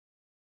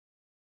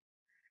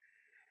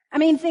 I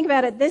mean, think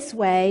about it this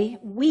way.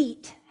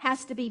 Wheat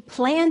has to be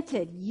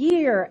planted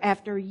year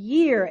after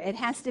year. It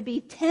has to be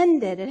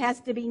tended. It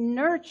has to be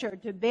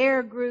nurtured to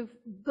bear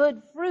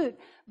good fruit.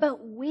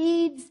 But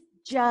weeds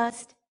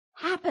just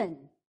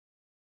happen,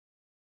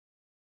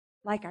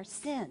 like our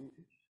sin.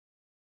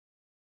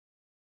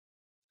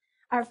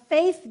 Our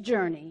faith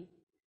journey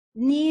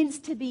needs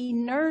to be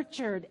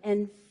nurtured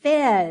and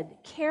fed,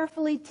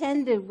 carefully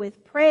tended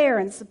with prayer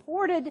and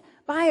supported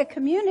by a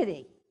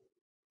community.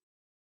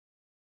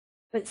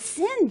 But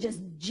sin just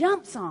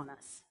jumps on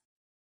us,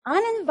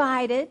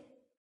 uninvited,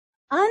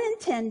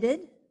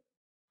 unintended,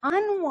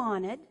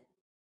 unwanted,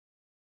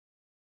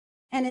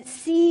 and it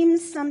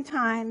seems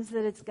sometimes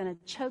that it's going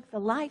to choke the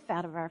life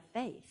out of our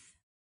faith.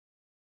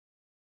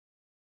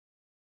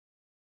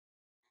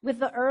 With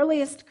the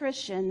earliest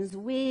Christians,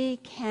 we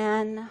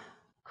can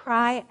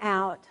cry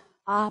out,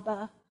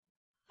 Abba,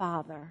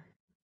 Father.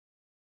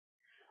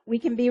 We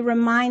can be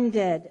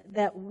reminded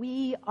that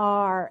we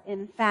are,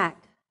 in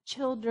fact,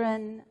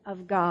 children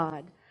of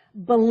God,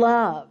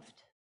 beloved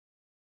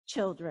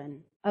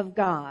children of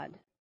God.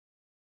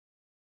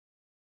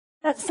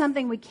 That's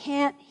something we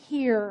can't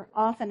hear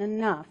often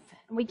enough.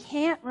 We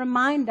can't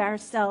remind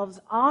ourselves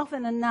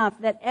often enough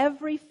that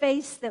every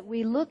face that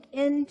we look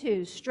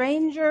into,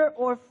 stranger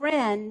or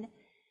friend,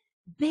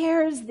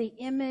 bears the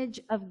image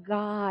of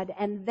God,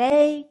 and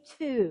they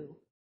too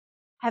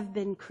have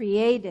been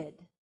created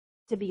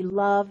to be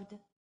loved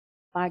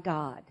by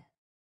God.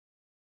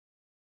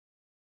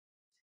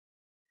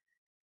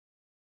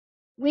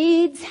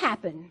 Weeds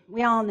happen.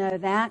 We all know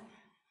that.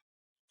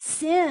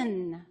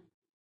 Sin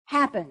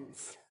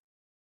happens.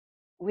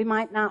 We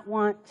might not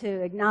want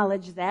to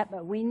acknowledge that,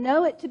 but we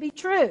know it to be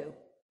true.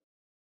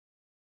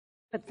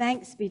 But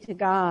thanks be to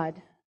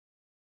God,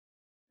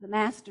 the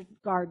master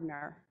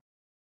gardener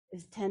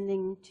is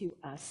tending to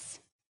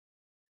us,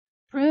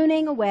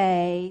 pruning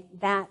away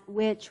that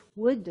which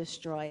would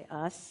destroy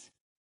us,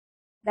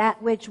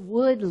 that which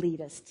would lead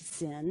us to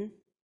sin,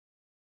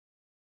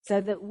 so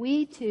that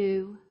we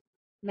too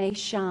may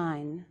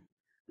shine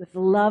with the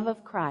love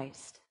of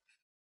Christ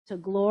to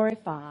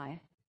glorify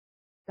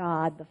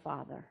God the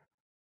Father.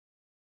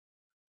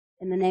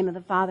 In the name of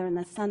the Father, and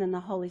the Son, and the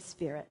Holy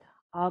Spirit,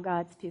 all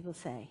God's people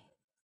say,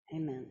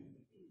 amen.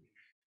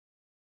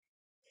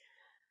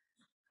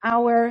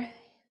 Our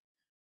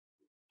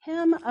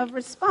hymn of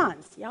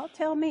response, y'all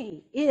tell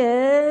me,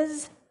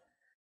 is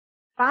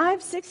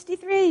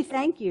 563.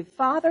 Thank you.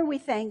 Father, we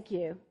thank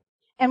you.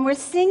 And we're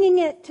singing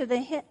it to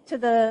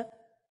the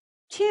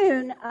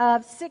tune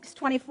of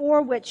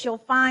 624, which you'll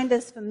find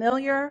is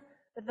familiar.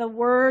 The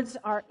words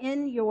are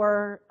in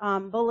your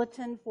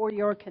bulletin for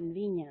your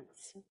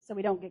convenience, so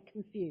we don't get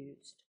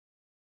confused.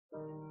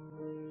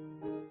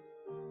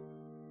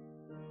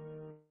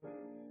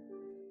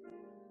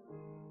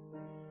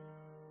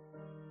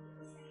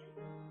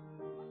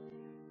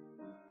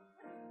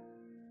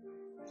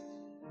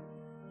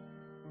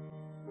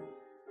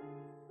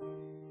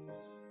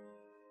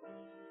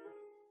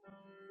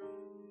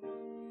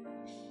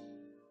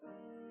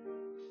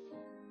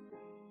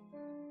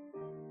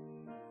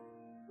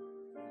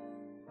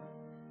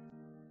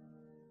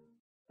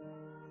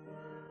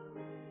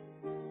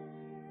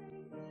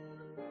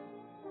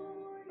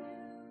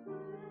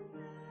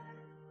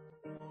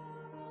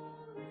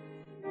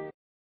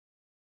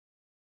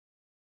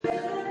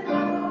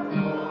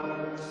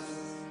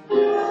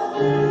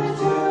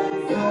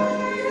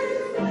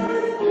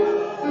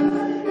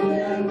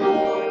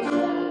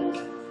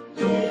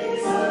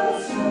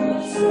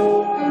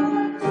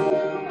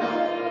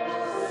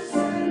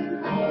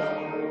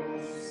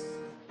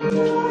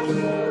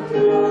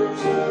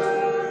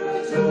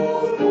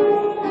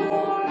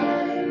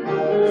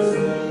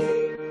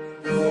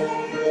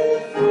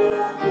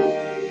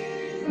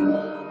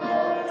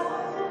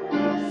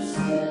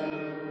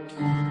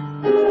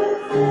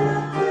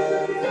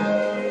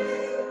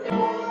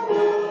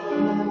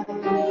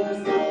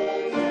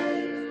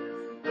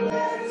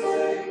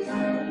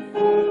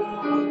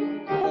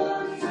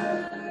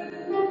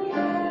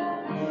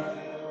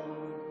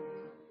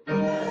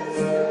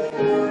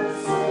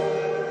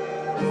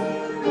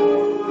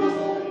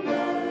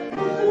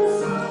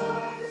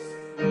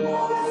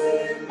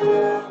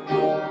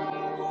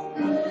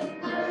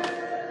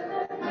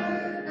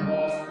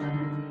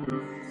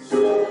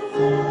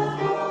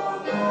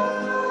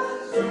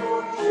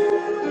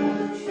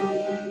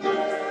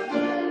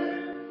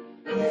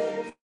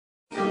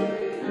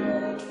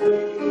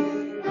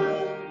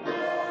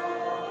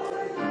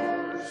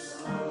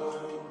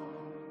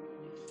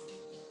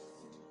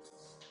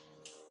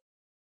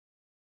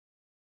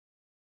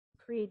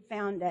 Creed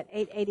found at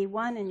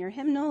 881 in your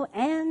hymnal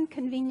and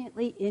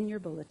conveniently in your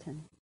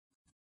bulletin.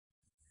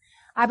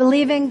 I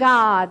believe in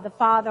God, the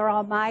Father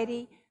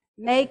Almighty,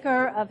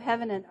 maker of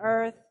heaven and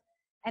earth,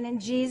 and in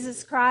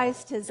Jesus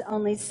Christ, his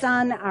only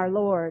Son, our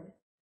Lord,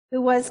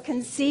 who was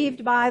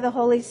conceived by the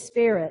Holy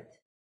Spirit,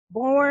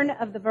 born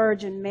of the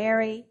Virgin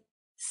Mary,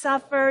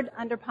 suffered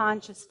under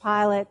Pontius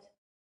Pilate,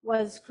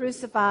 was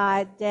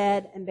crucified,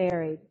 dead, and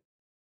buried.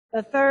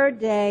 The third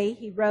day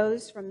he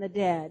rose from the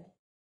dead.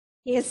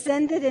 He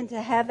ascended into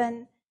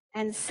heaven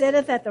and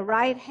sitteth at the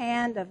right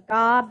hand of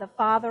God the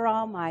Father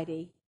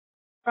Almighty.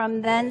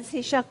 From thence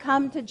he shall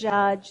come to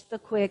judge the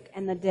quick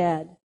and the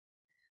dead.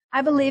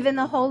 I believe in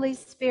the Holy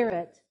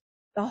Spirit,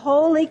 the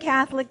holy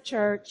Catholic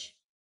Church,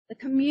 the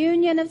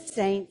communion of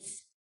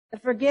saints, the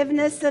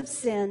forgiveness of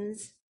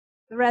sins,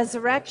 the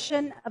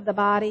resurrection of the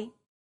body,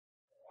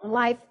 and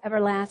life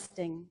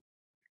everlasting.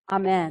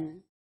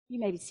 Amen. You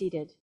may be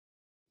seated.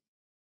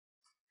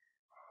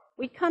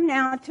 We come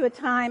now to a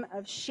time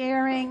of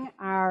sharing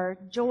our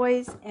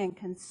joys and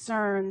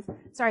concerns.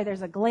 Sorry,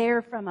 there's a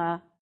glare from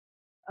a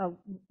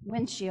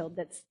windshield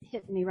that's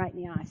hitting me right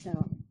in the eye, so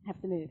I have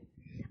to move.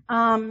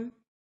 And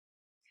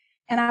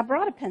I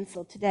brought a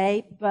pencil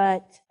today,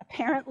 but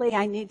apparently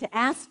I need to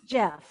ask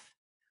Jeff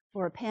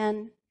for a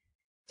pen.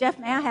 Jeff,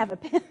 may I have a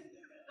pen?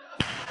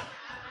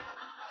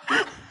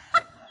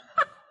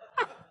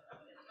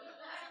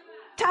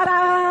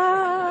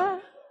 Ta-da!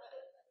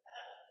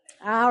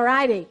 All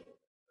righty.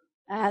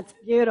 That's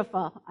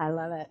beautiful. I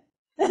love it.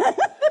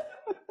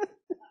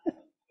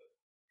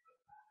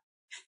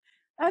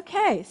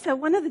 Okay, so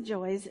one of the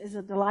joys is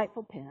a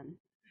delightful pen.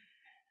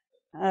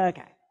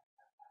 Okay.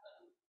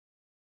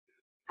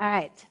 All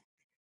right.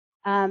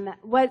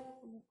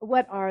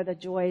 What are the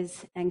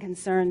joys and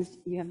concerns?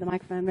 You have the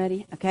microphone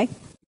ready? Okay.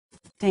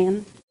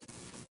 Dan?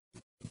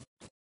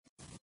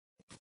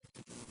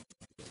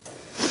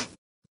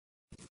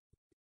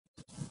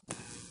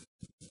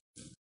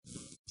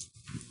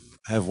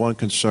 I have one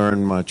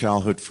concern. My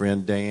childhood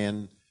friend,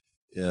 Dan,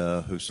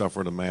 who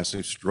suffered a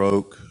massive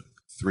stroke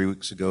 3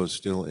 weeks ago, is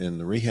still in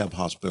the rehab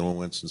hospital in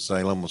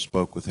Winston-Salem. I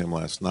spoke with him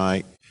last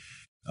night.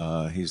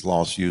 He's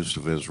lost use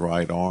of his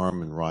right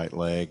arm and right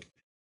leg,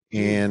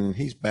 and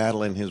he's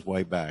battling his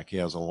way back. He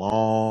has a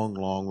long,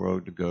 long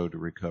road to go to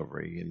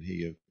recovery, and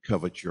he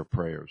covets your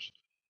prayers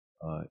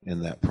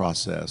in that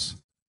process.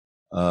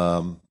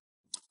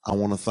 I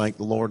want to thank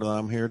the Lord that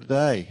I'm here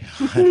today.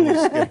 I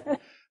had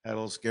a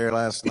little scare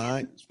last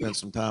night, spent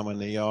some time in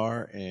the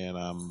ER, and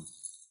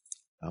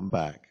I'm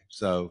back.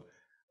 So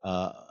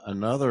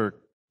another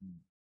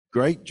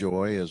great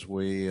joy as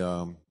we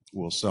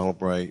will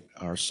celebrate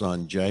our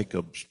son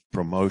Jacob's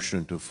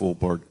promotion to full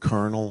bird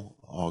colonel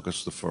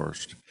August the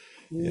 1st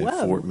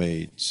at Fort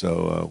Meade.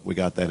 So we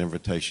got that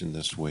invitation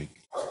this week.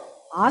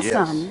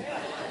 Awesome.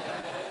 Yes.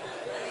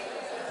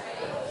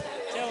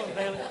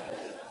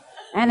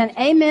 And an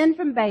amen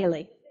from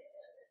Bailey.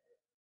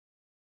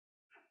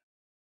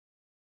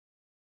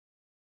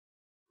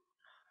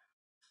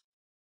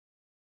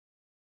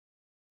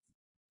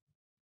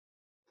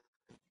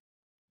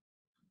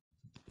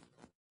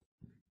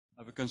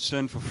 I have a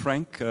concern for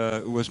Frank,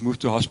 who was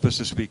moved to hospice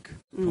this week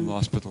from the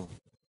hospital.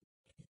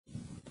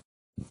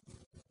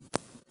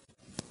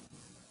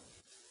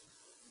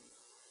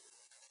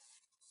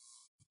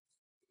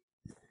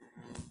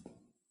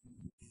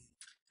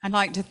 I'd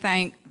like to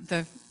thank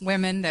the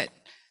women that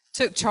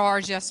took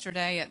charge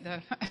yesterday at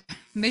the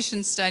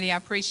mission study. I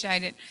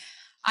appreciate it.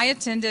 I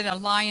attended a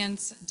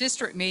Lions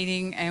district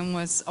meeting and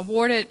was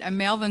awarded a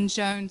Melvin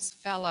Jones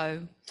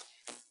Fellow.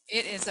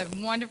 It is a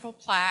wonderful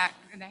plaque.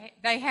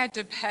 They had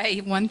to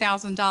pay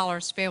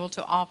 $1,000 to be able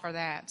to offer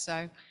that. So,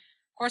 of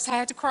course, I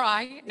had to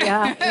cry.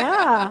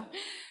 Yeah.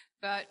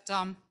 But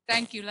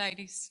thank you,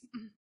 ladies.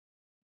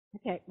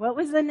 Okay, what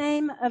was the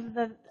name of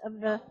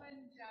the?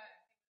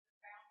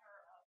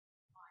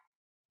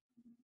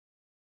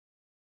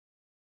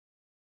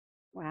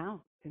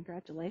 Wow,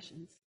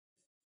 congratulations.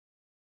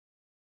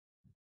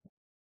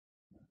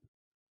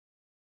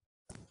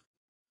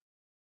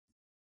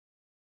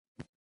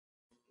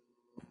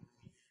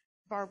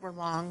 Barbara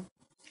Long,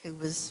 who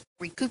was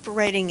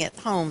recuperating at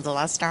home the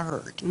last I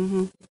heard.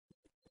 Mm-hmm.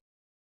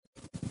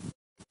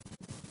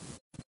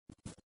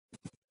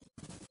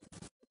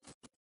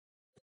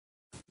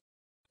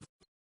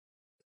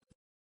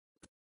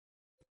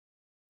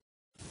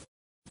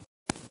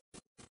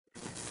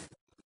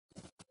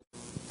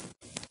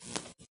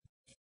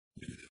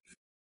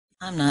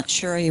 I'm not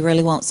sure he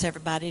really wants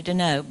everybody to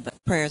know, but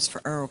prayers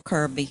for Earl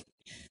Kirby.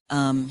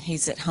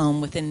 He's at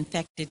home with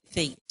infected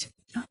feet.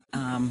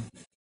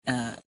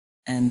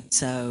 And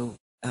so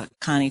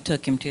Connie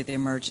took him to the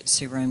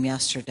emergency room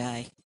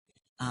yesterday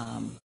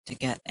to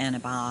get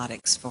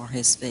antibiotics for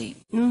his feet.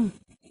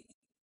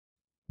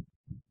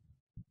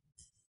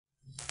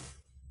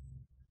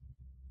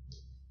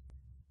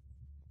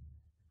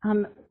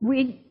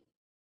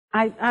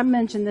 I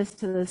mentioned this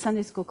to the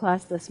Sunday school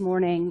class this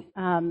morning.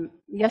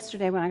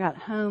 Yesterday when I got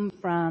home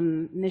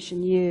from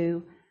Mission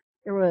U,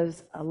 there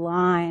was a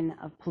line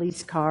of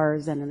police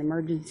cars and an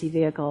emergency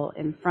vehicle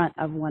in front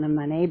of one of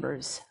my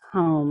neighbors'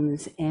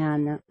 homes.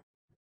 And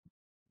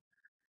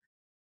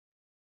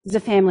it's a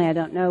family I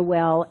don't know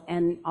well,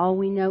 and all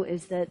we know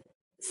is that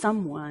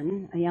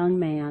someone, a young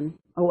man,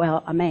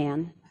 a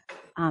man,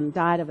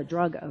 died of a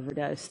drug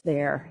overdose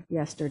there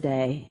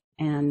yesterday.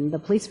 And the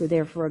police were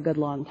there for a good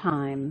long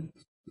time,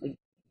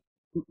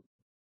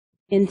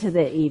 into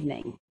the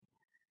evening.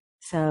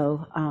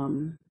 So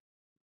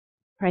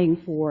praying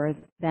for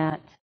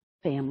that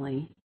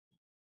family,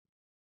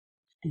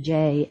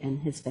 Jay and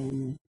his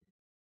family.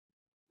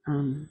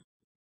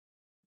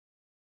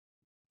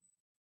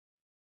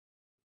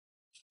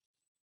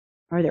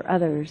 Are there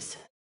others?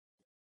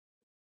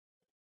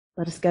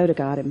 Let us go to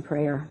God in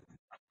prayer.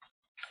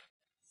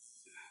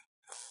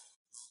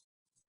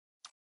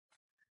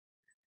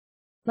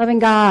 Loving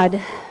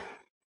God,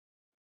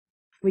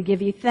 we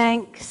give you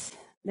thanks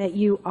that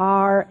you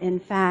are, in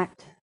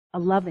fact, a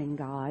loving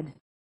God,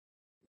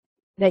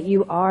 that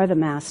you are the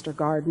master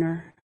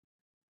gardener,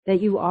 that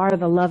you are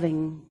the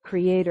loving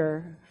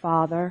creator,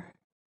 Father,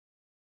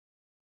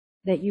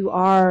 that you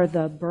are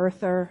the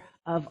birther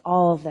of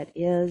all that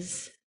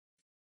is,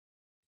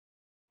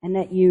 and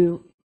that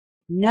you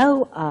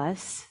know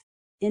us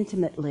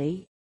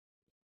intimately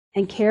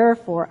and care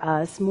for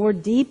us more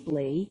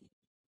deeply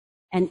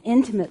and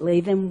intimately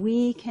than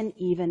we can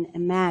even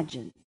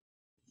imagine.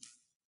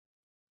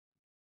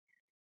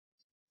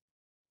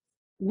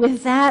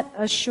 With that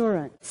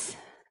assurance,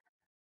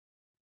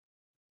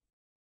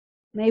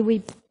 may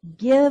we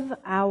give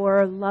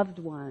our loved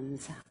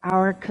ones,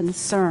 our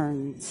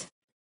concerns,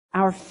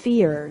 our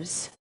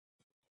fears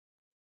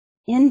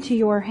into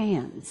your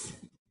hands,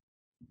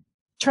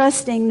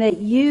 trusting that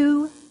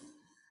you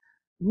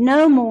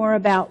know more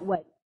about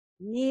what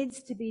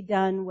needs to be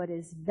done, what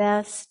is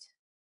best,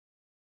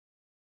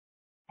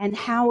 and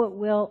how it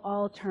will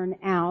all turn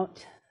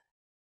out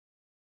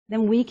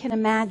than we can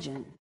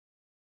imagine.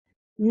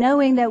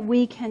 Knowing that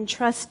we can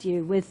trust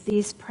you with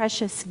these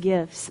precious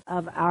gifts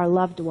of our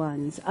loved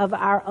ones, of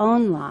our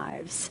own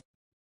lives.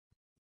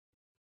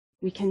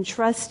 We can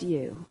trust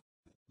you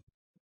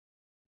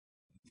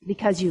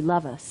because you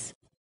love us.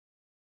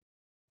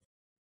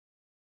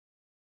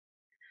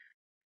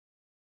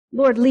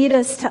 Lord, lead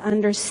us to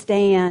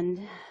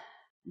understand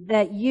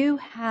that you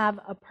have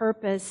a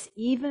purpose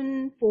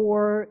even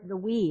for the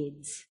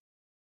weeds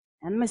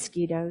and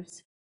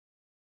mosquitoes,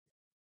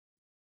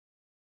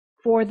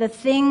 for the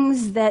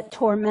things that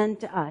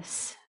torment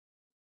us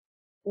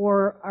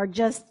or are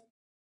just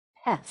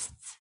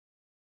pests,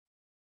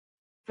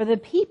 for the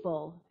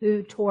people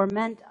who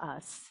torment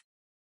us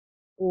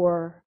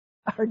or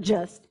are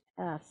just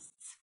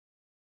pests.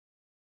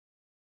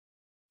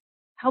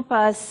 Help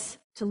us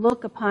to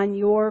look upon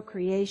your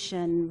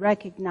creation,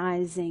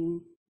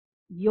 recognizing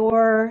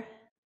your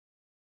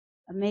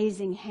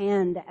amazing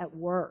hand at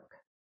work,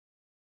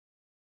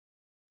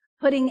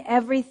 putting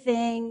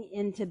everything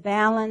into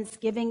balance,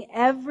 giving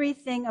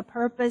everything a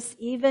purpose,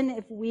 even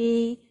if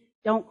we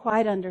don't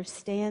quite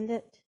understand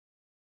it,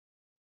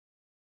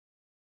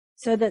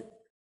 so that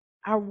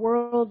our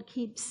world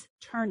keeps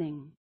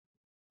turning.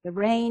 The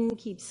rain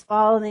keeps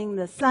falling,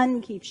 the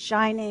sun keeps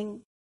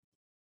shining,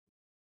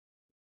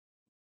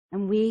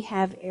 and we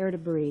have air to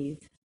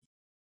breathe.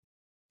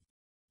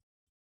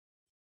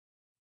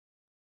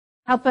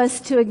 Help us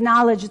to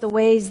acknowledge the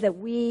ways that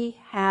we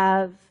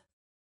have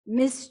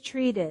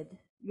mistreated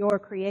your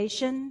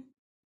creation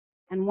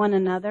and one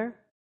another.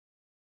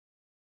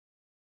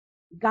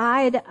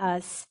 Guide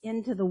us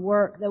into the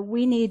work that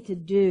we need to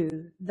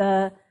do,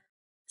 the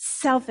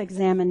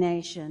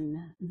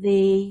self-examination,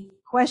 the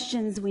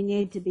questions we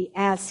need to be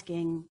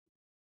asking,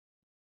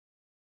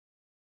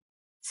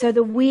 so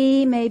that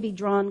we may be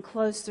drawn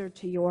closer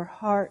to your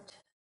heart,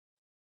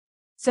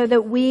 so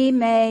that we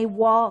may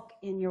walk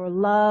in your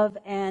love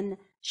and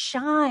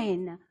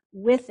shine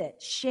with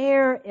it,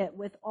 share it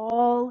with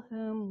all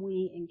whom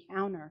we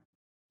encounter.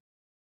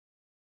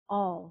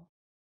 All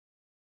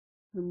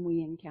whom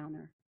we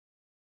encounter.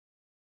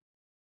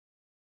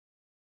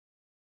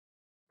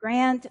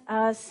 Grant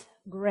us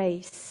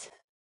grace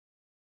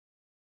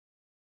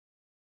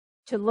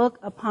to look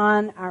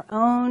upon our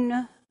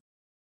own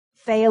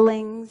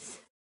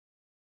failings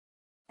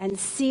and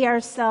see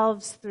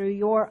ourselves through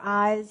your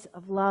eyes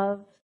of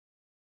love,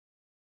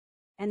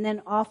 and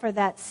then offer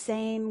that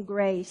same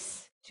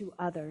grace to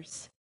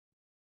others.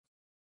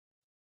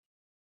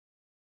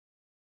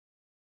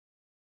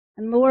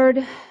 And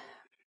Lord,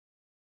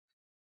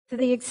 to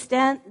the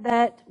extent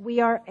that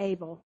we are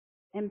able,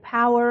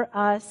 empower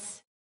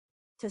us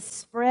to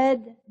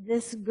spread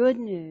this good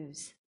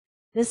news,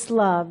 this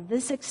love,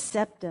 this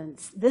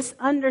acceptance, this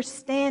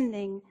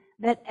understanding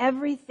that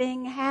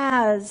everything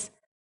has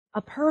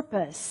a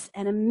purpose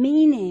and a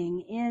meaning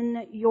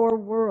in your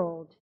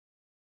world,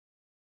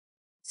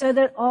 so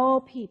that all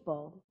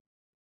people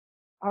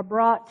are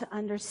brought to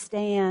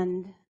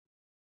understand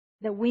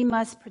that we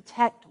must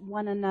protect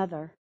one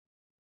another.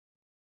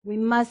 We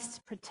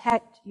must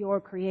protect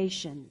your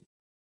creation.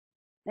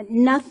 That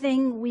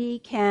nothing we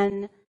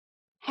can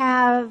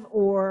have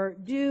or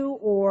do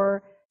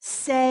or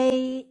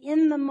say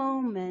in the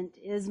moment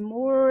is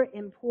more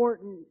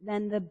important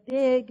than the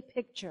big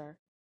picture,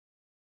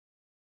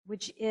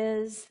 which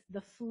is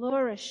the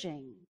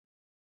flourishing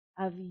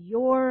of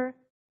your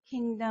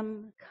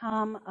kingdom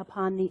come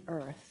upon the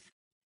earth,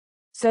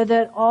 so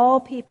that all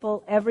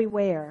people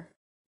everywhere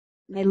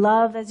may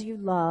love as you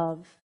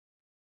love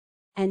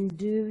and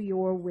do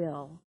your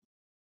will.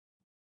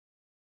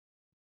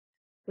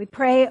 We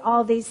pray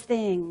all these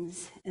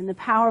things in the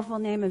powerful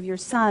name of your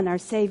Son, our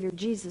Savior,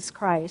 Jesus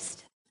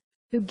Christ,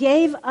 who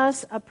gave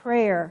us a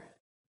prayer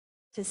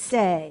to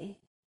say,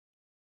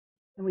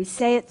 and we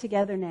say it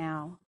together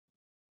now.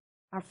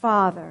 Our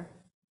Father,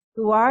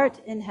 who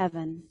art in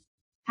heaven,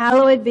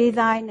 hallowed be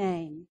thy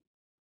name.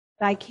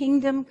 Thy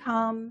kingdom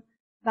come,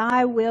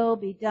 thy will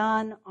be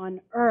done on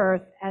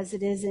earth as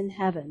it is in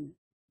heaven.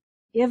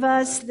 Give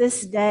us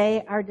this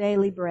day our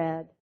daily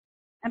bread,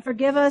 and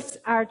forgive us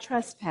our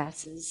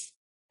trespasses,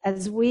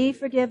 as we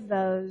forgive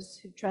those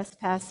who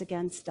trespass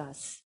against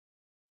us.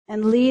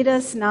 And lead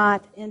us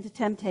not into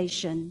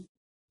temptation,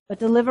 but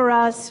deliver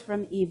us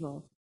from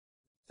evil.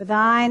 For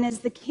thine is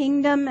the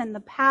kingdom and the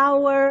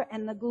power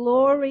and the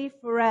glory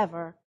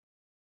forever.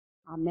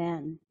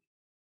 Amen.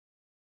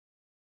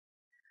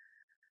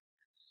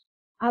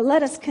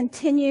 Let us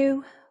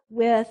continue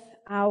with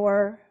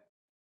our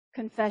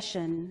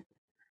confession.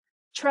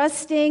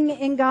 Trusting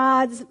in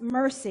God's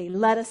mercy,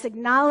 let us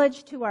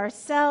acknowledge to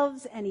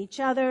ourselves and each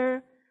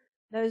other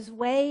those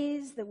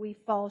ways that we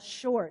fall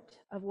short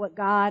of what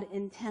God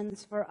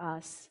intends for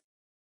us,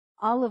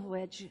 all of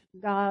which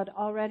God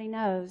already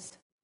knows.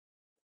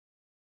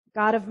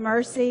 God of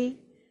mercy,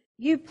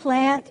 you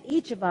plant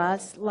each of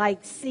us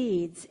like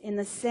seeds in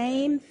the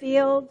same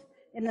field,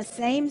 in the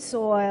same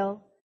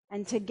soil,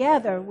 and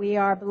together we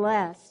are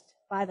blessed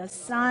by the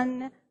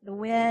sun, the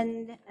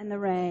wind, and the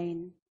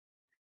rain.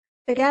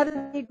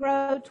 Together we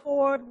grow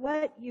toward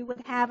what you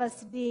would have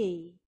us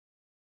be.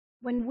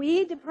 When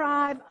we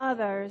deprive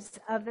others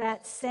of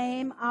that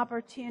same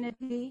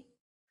opportunity,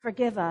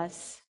 forgive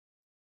us.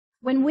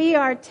 When we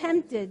are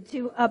tempted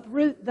to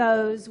uproot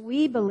those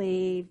we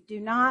believe do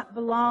not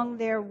belong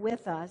there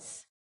with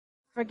us,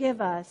 forgive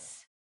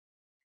us.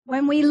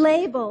 When we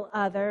label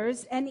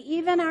others and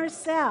even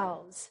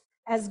ourselves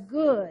as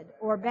good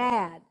or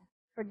bad,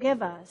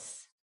 forgive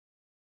us.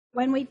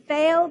 When we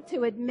fail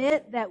to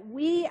admit that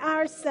we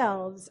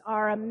ourselves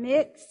are a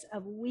mix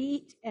of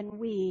wheat and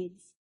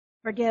weeds,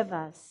 forgive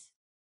us.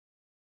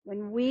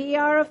 When we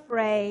are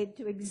afraid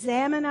to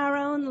examine our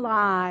own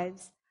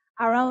lives,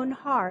 our own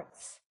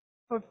hearts,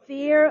 for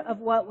fear of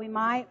what we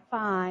might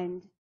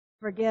find,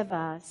 forgive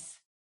us.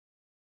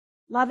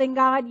 Loving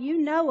God, you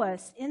know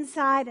us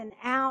inside and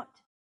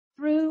out,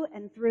 through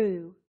and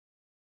through.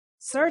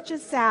 Search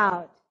us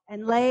out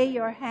and lay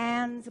your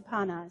hands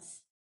upon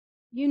us.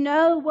 You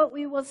know what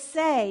we will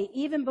say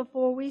even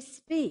before we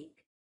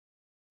speak.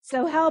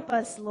 So help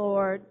us,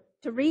 Lord,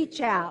 to reach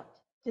out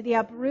to the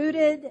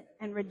uprooted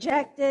and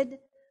rejected,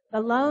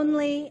 the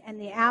lonely and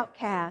the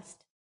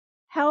outcast.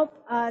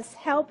 Help us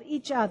help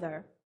each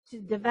other to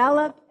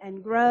develop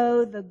and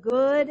grow the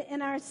good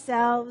in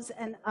ourselves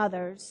and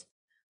others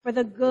for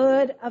the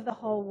good of the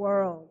whole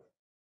world.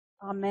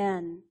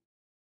 Amen.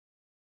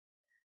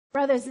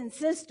 Brothers and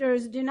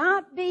sisters, do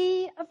not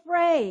be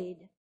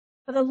afraid,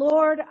 for the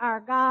Lord our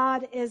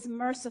God is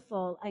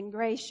merciful and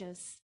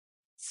gracious,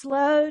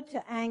 slow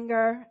to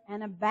anger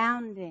and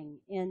abounding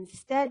in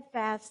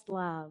steadfast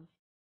love.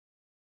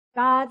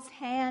 God's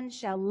hand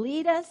shall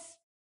lead us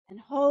and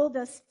hold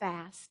us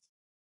fast.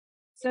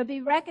 So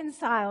be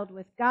reconciled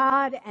with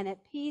God and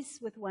at peace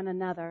with one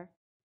another.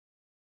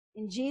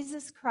 In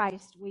Jesus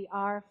Christ we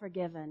are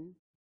forgiven.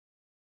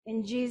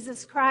 In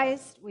Jesus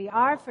Christ we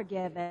are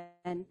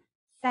forgiven.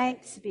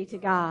 Thanks be to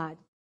God.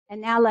 And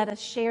now let us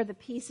share the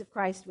peace of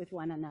Christ with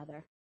one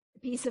another.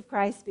 The peace of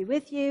Christ be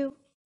with you.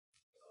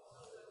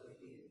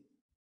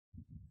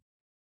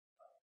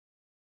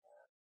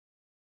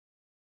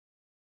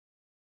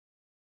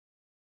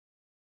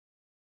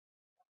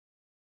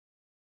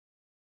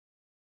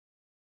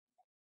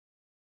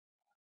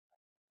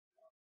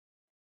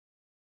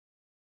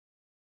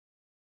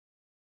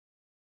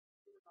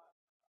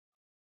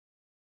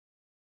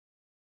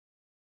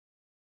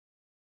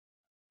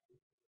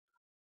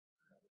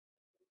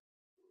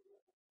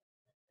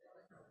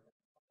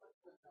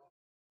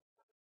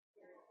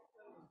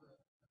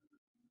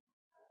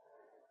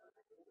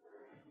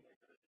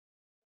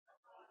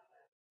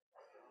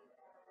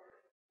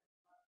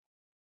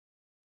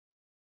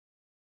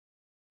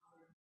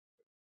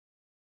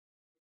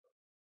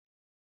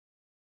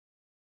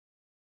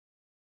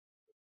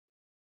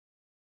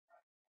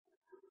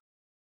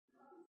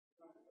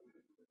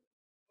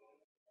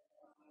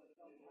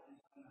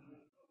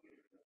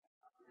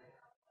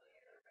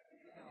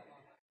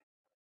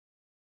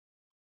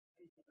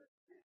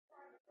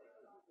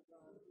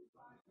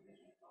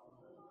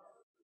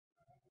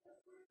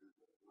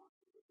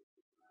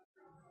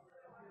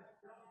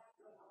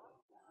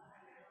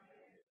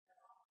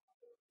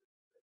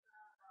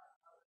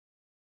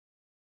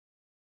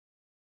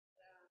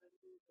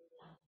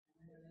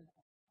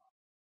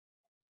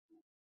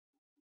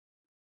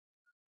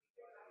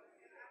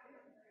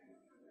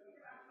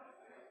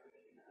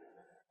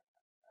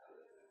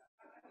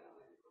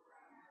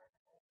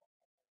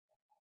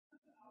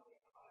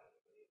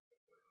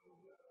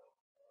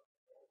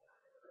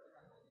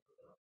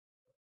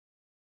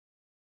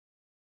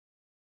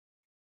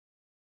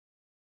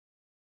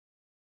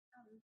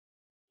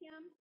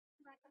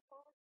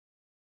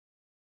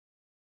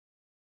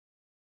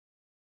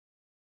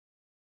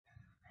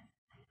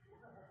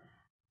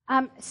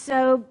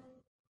 So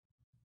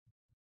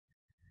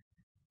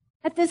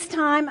at this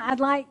time, I'd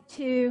like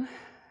to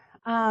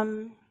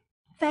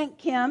thank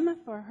Kim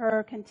for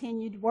her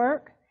continued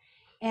work.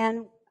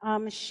 And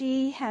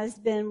she has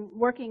been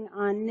working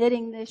on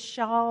knitting this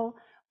shawl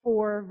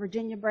for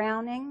Virginia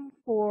Browning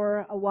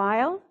for a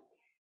while.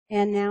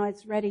 And now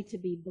it's ready to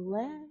be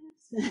blessed.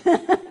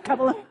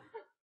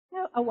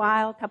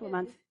 couple of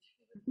months.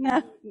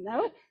 No.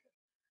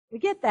 We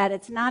get that.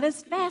 It's not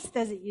as fast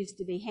as it used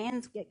to be.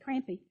 Hands get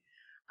crampy.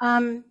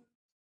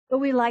 But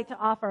we like to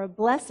offer a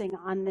blessing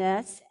on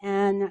this.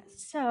 And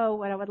so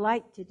what I would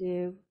like to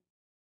do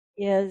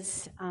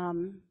is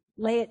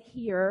lay it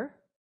here.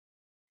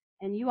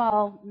 And you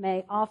all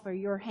may offer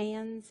your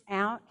hands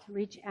out,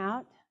 reach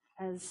out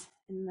as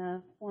in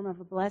the form of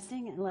a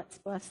blessing. And let's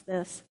bless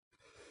this.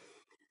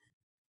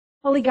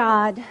 Holy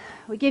God,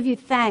 we give you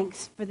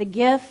thanks for the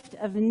gift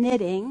of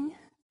knitting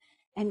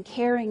and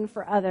caring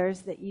for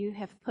others that you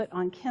have put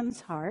on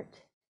Kim's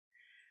heart.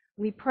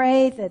 We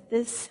pray that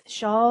this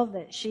shawl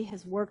that she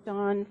has worked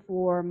on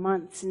for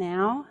months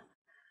now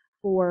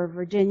for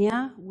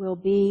Virginia will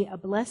be a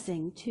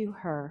blessing to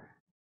her,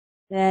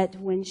 that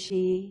when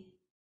she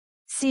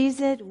sees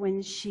it,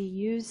 when she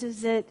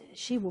uses it,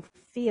 she will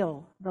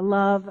feel the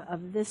love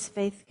of this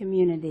faith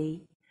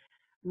community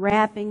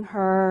wrapping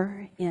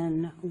her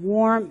in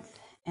warmth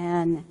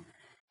and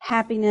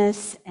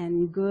happiness, and,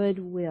 and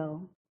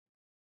goodwill.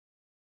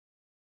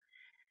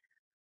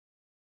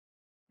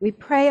 We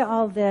pray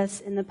all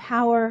this in the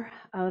power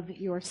of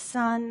your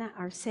Son,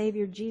 our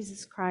Savior,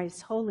 Jesus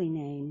Christ's holy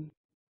name.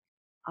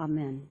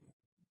 Amen.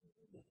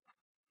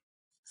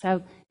 So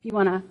if you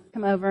want to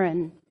come over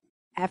and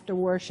after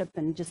worship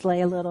and just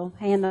lay a little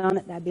hand on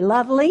it, that'd be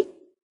lovely.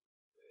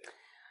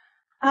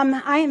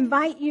 I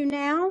invite you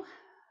now,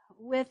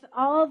 with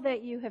all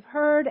that you have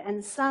heard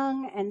and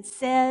sung and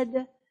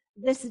said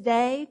this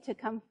day, to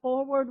come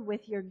forward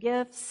with your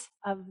gifts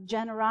of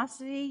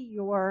generosity,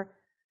 your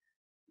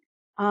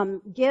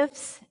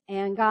gifts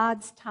and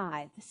God's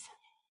tithes.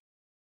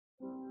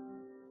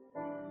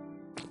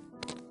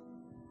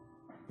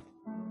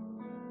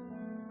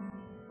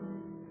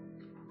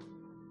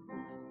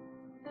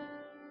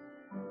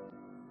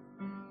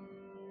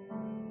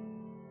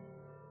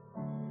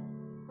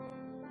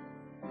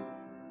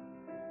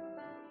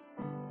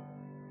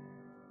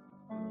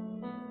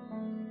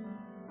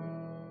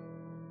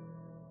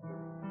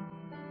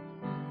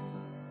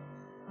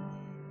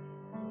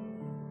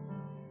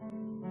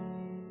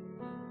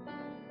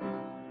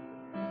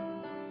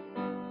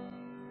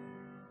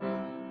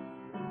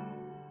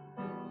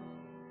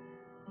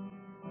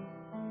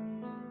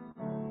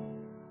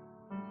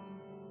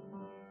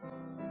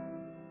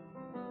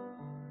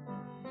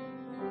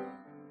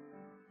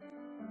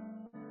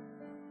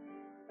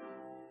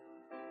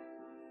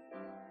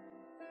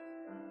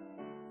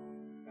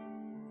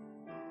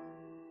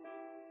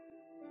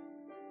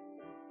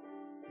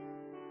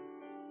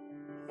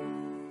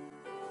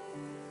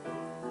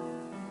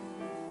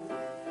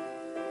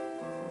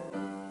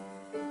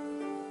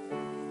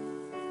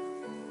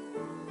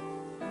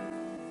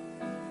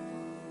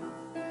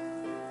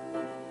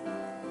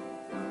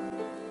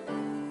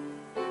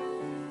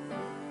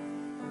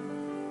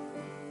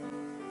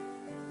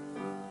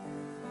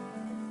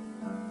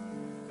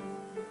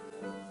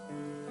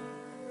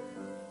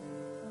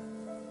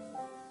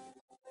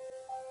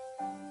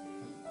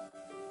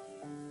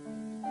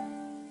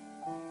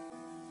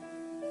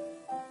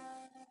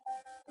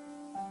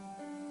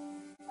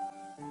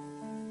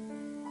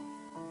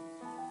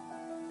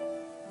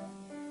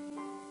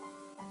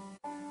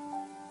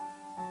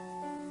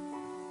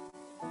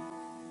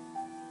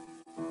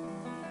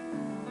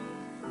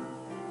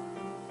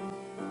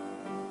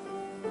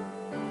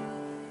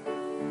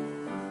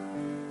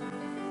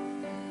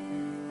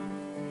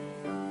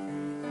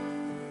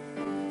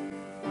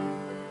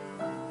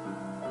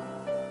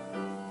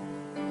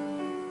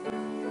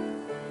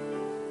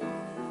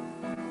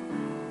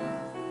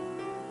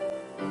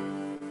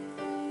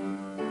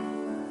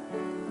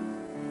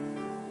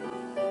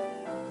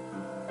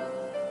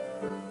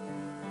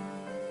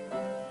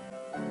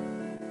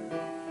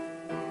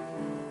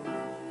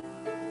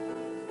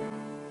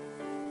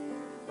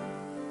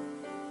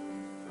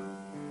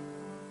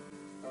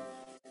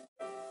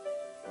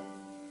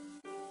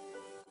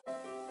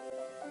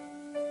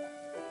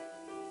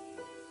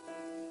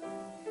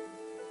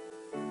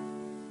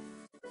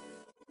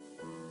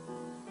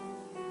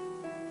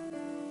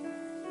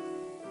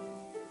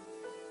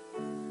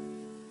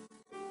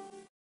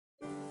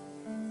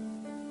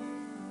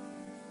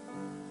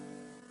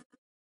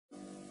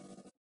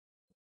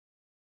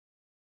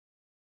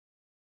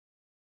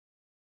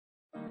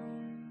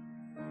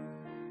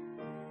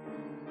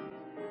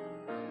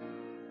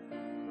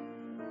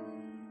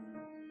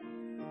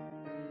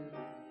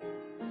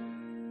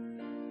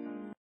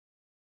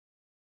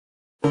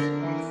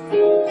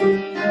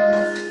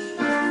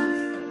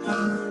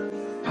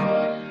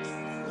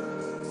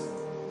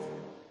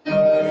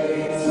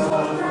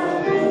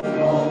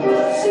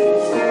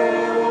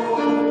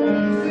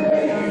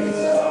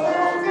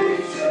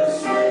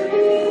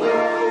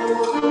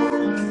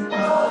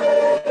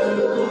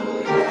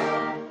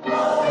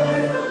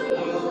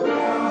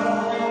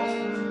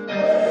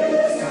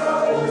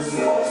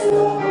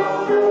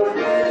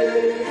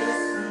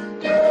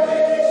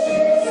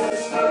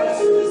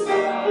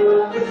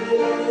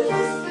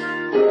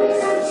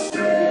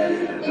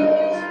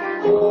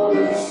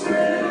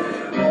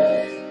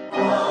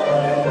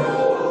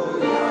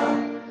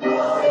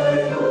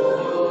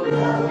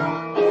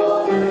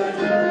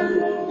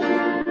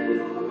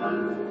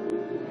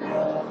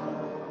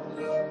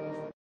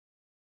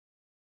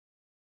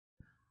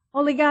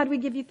 Holy God, we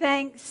give you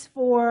thanks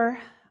for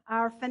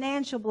our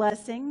financial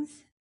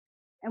blessings,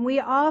 and we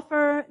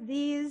offer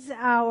these,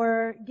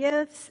 our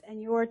gifts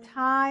and your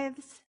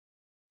tithes,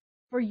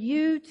 for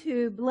you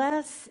to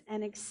bless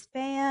and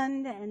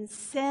expand and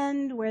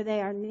send where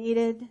they are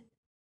needed,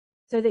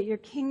 so that your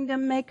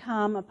kingdom may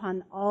come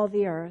upon all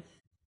the earth.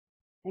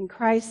 In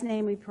Christ's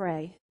name we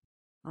pray.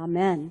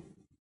 Amen.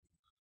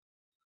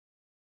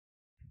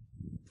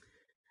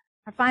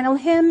 Our final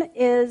hymn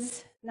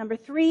is number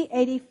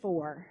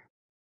 384.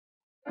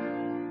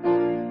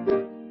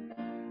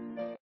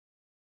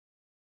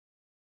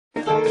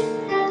 For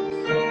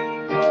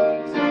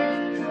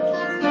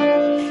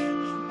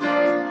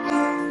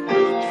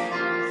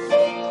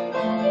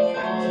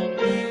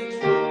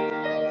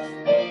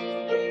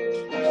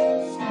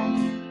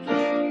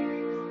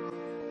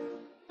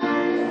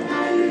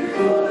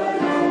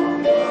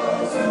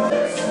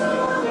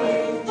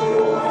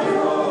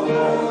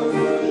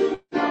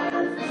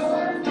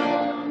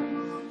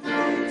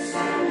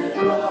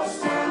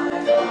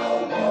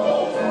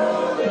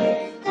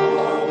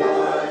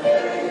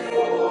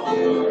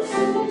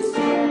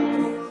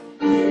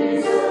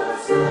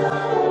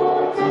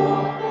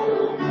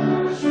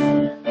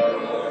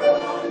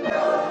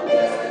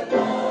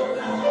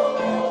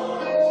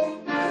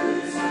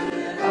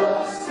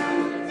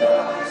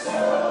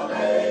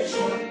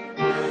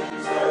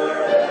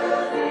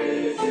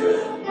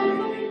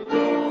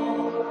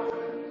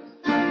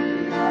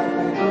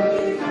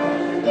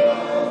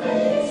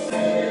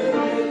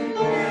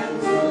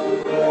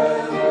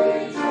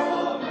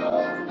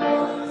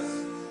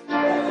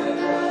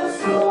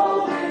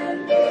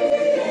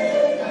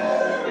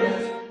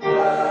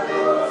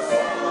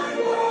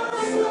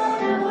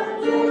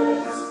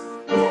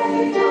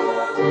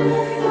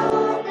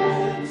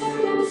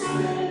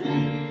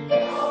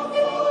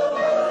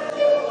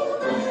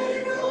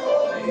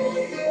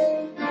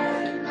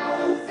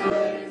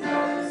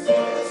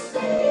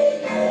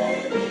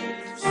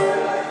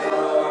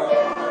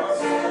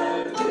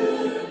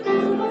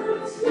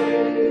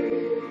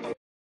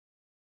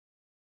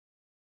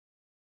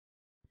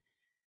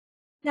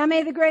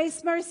may the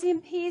grace, mercy,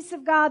 and peace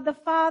of God the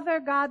Father,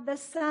 God the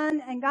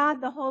Son, and God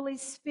the Holy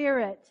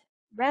Spirit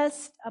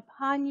rest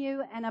upon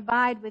you and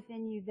abide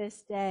within you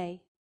this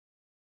day.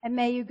 And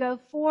may you go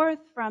forth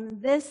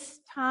from this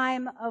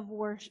time of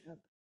worship,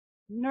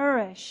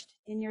 nourished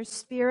in your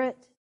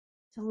spirit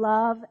to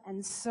love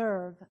and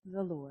serve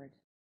the Lord.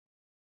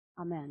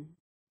 Amen.